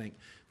again, I thank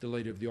the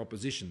Leader of the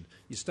Opposition.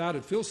 You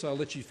started, Phil, so I'll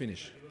let you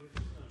finish.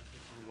 In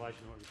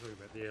relation to what you're talking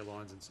about, the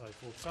airlines and so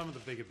forth, some of the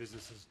bigger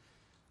businesses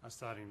are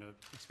starting to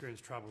experience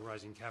trouble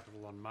raising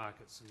capital on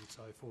markets and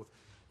so forth.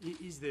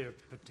 Is there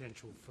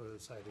potential for,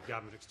 say, the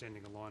government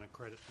extending a line of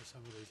credit to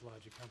some of these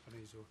larger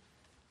companies, or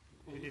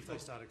if they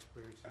start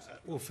experiencing something?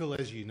 Well, Phil,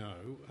 as you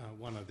know,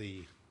 one of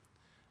the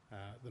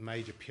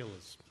major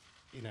pillars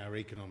in our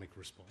economic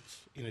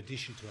response, in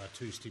addition to our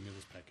 2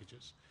 stimulus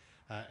packages,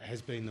 has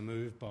been the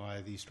move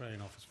by the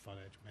Australian Office of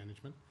Financial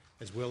Management,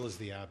 as well as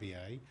the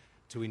RBA,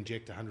 to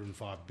inject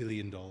 $105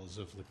 billion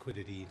of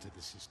liquidity into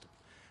the system.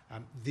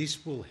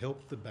 This will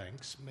help the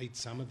banks meet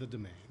some of the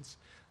demands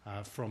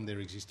from their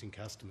existing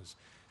customers.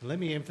 And let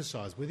me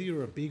emphasise, whether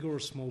you're a big or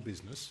a small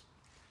business,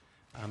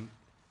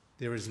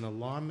 there is an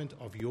alignment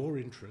of your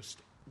interest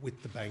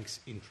with the bank's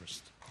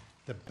interest.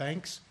 The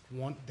banks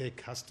want their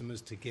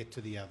customers to get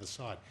to the other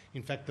side.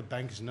 In fact, the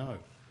banks know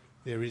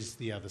there is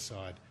the other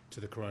side to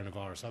the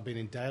coronavirus. I've been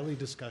in daily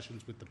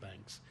discussions with the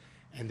banks,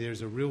 and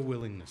there's a real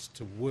willingness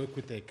to work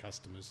with their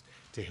customers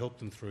to help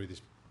them through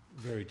this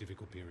very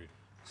difficult period.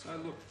 So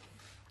look,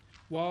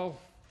 while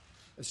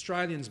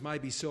Australians may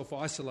be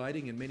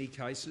self-isolating in many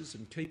cases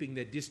and keeping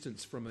their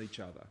distance from each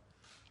other,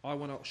 I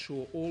want to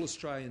assure all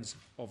Australians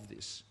of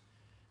this,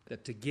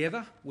 that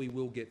together we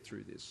will get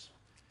through this.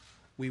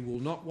 We will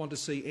not want to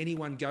see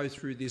anyone go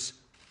through this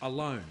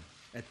alone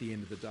at the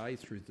end of the day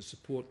through the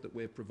support that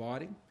we're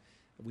providing.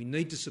 We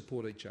need to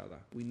support each other.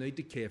 We need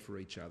to care for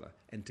each other.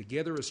 And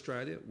together,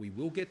 Australia, we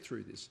will get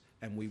through this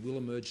and we will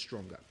emerge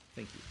stronger.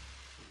 Thank you.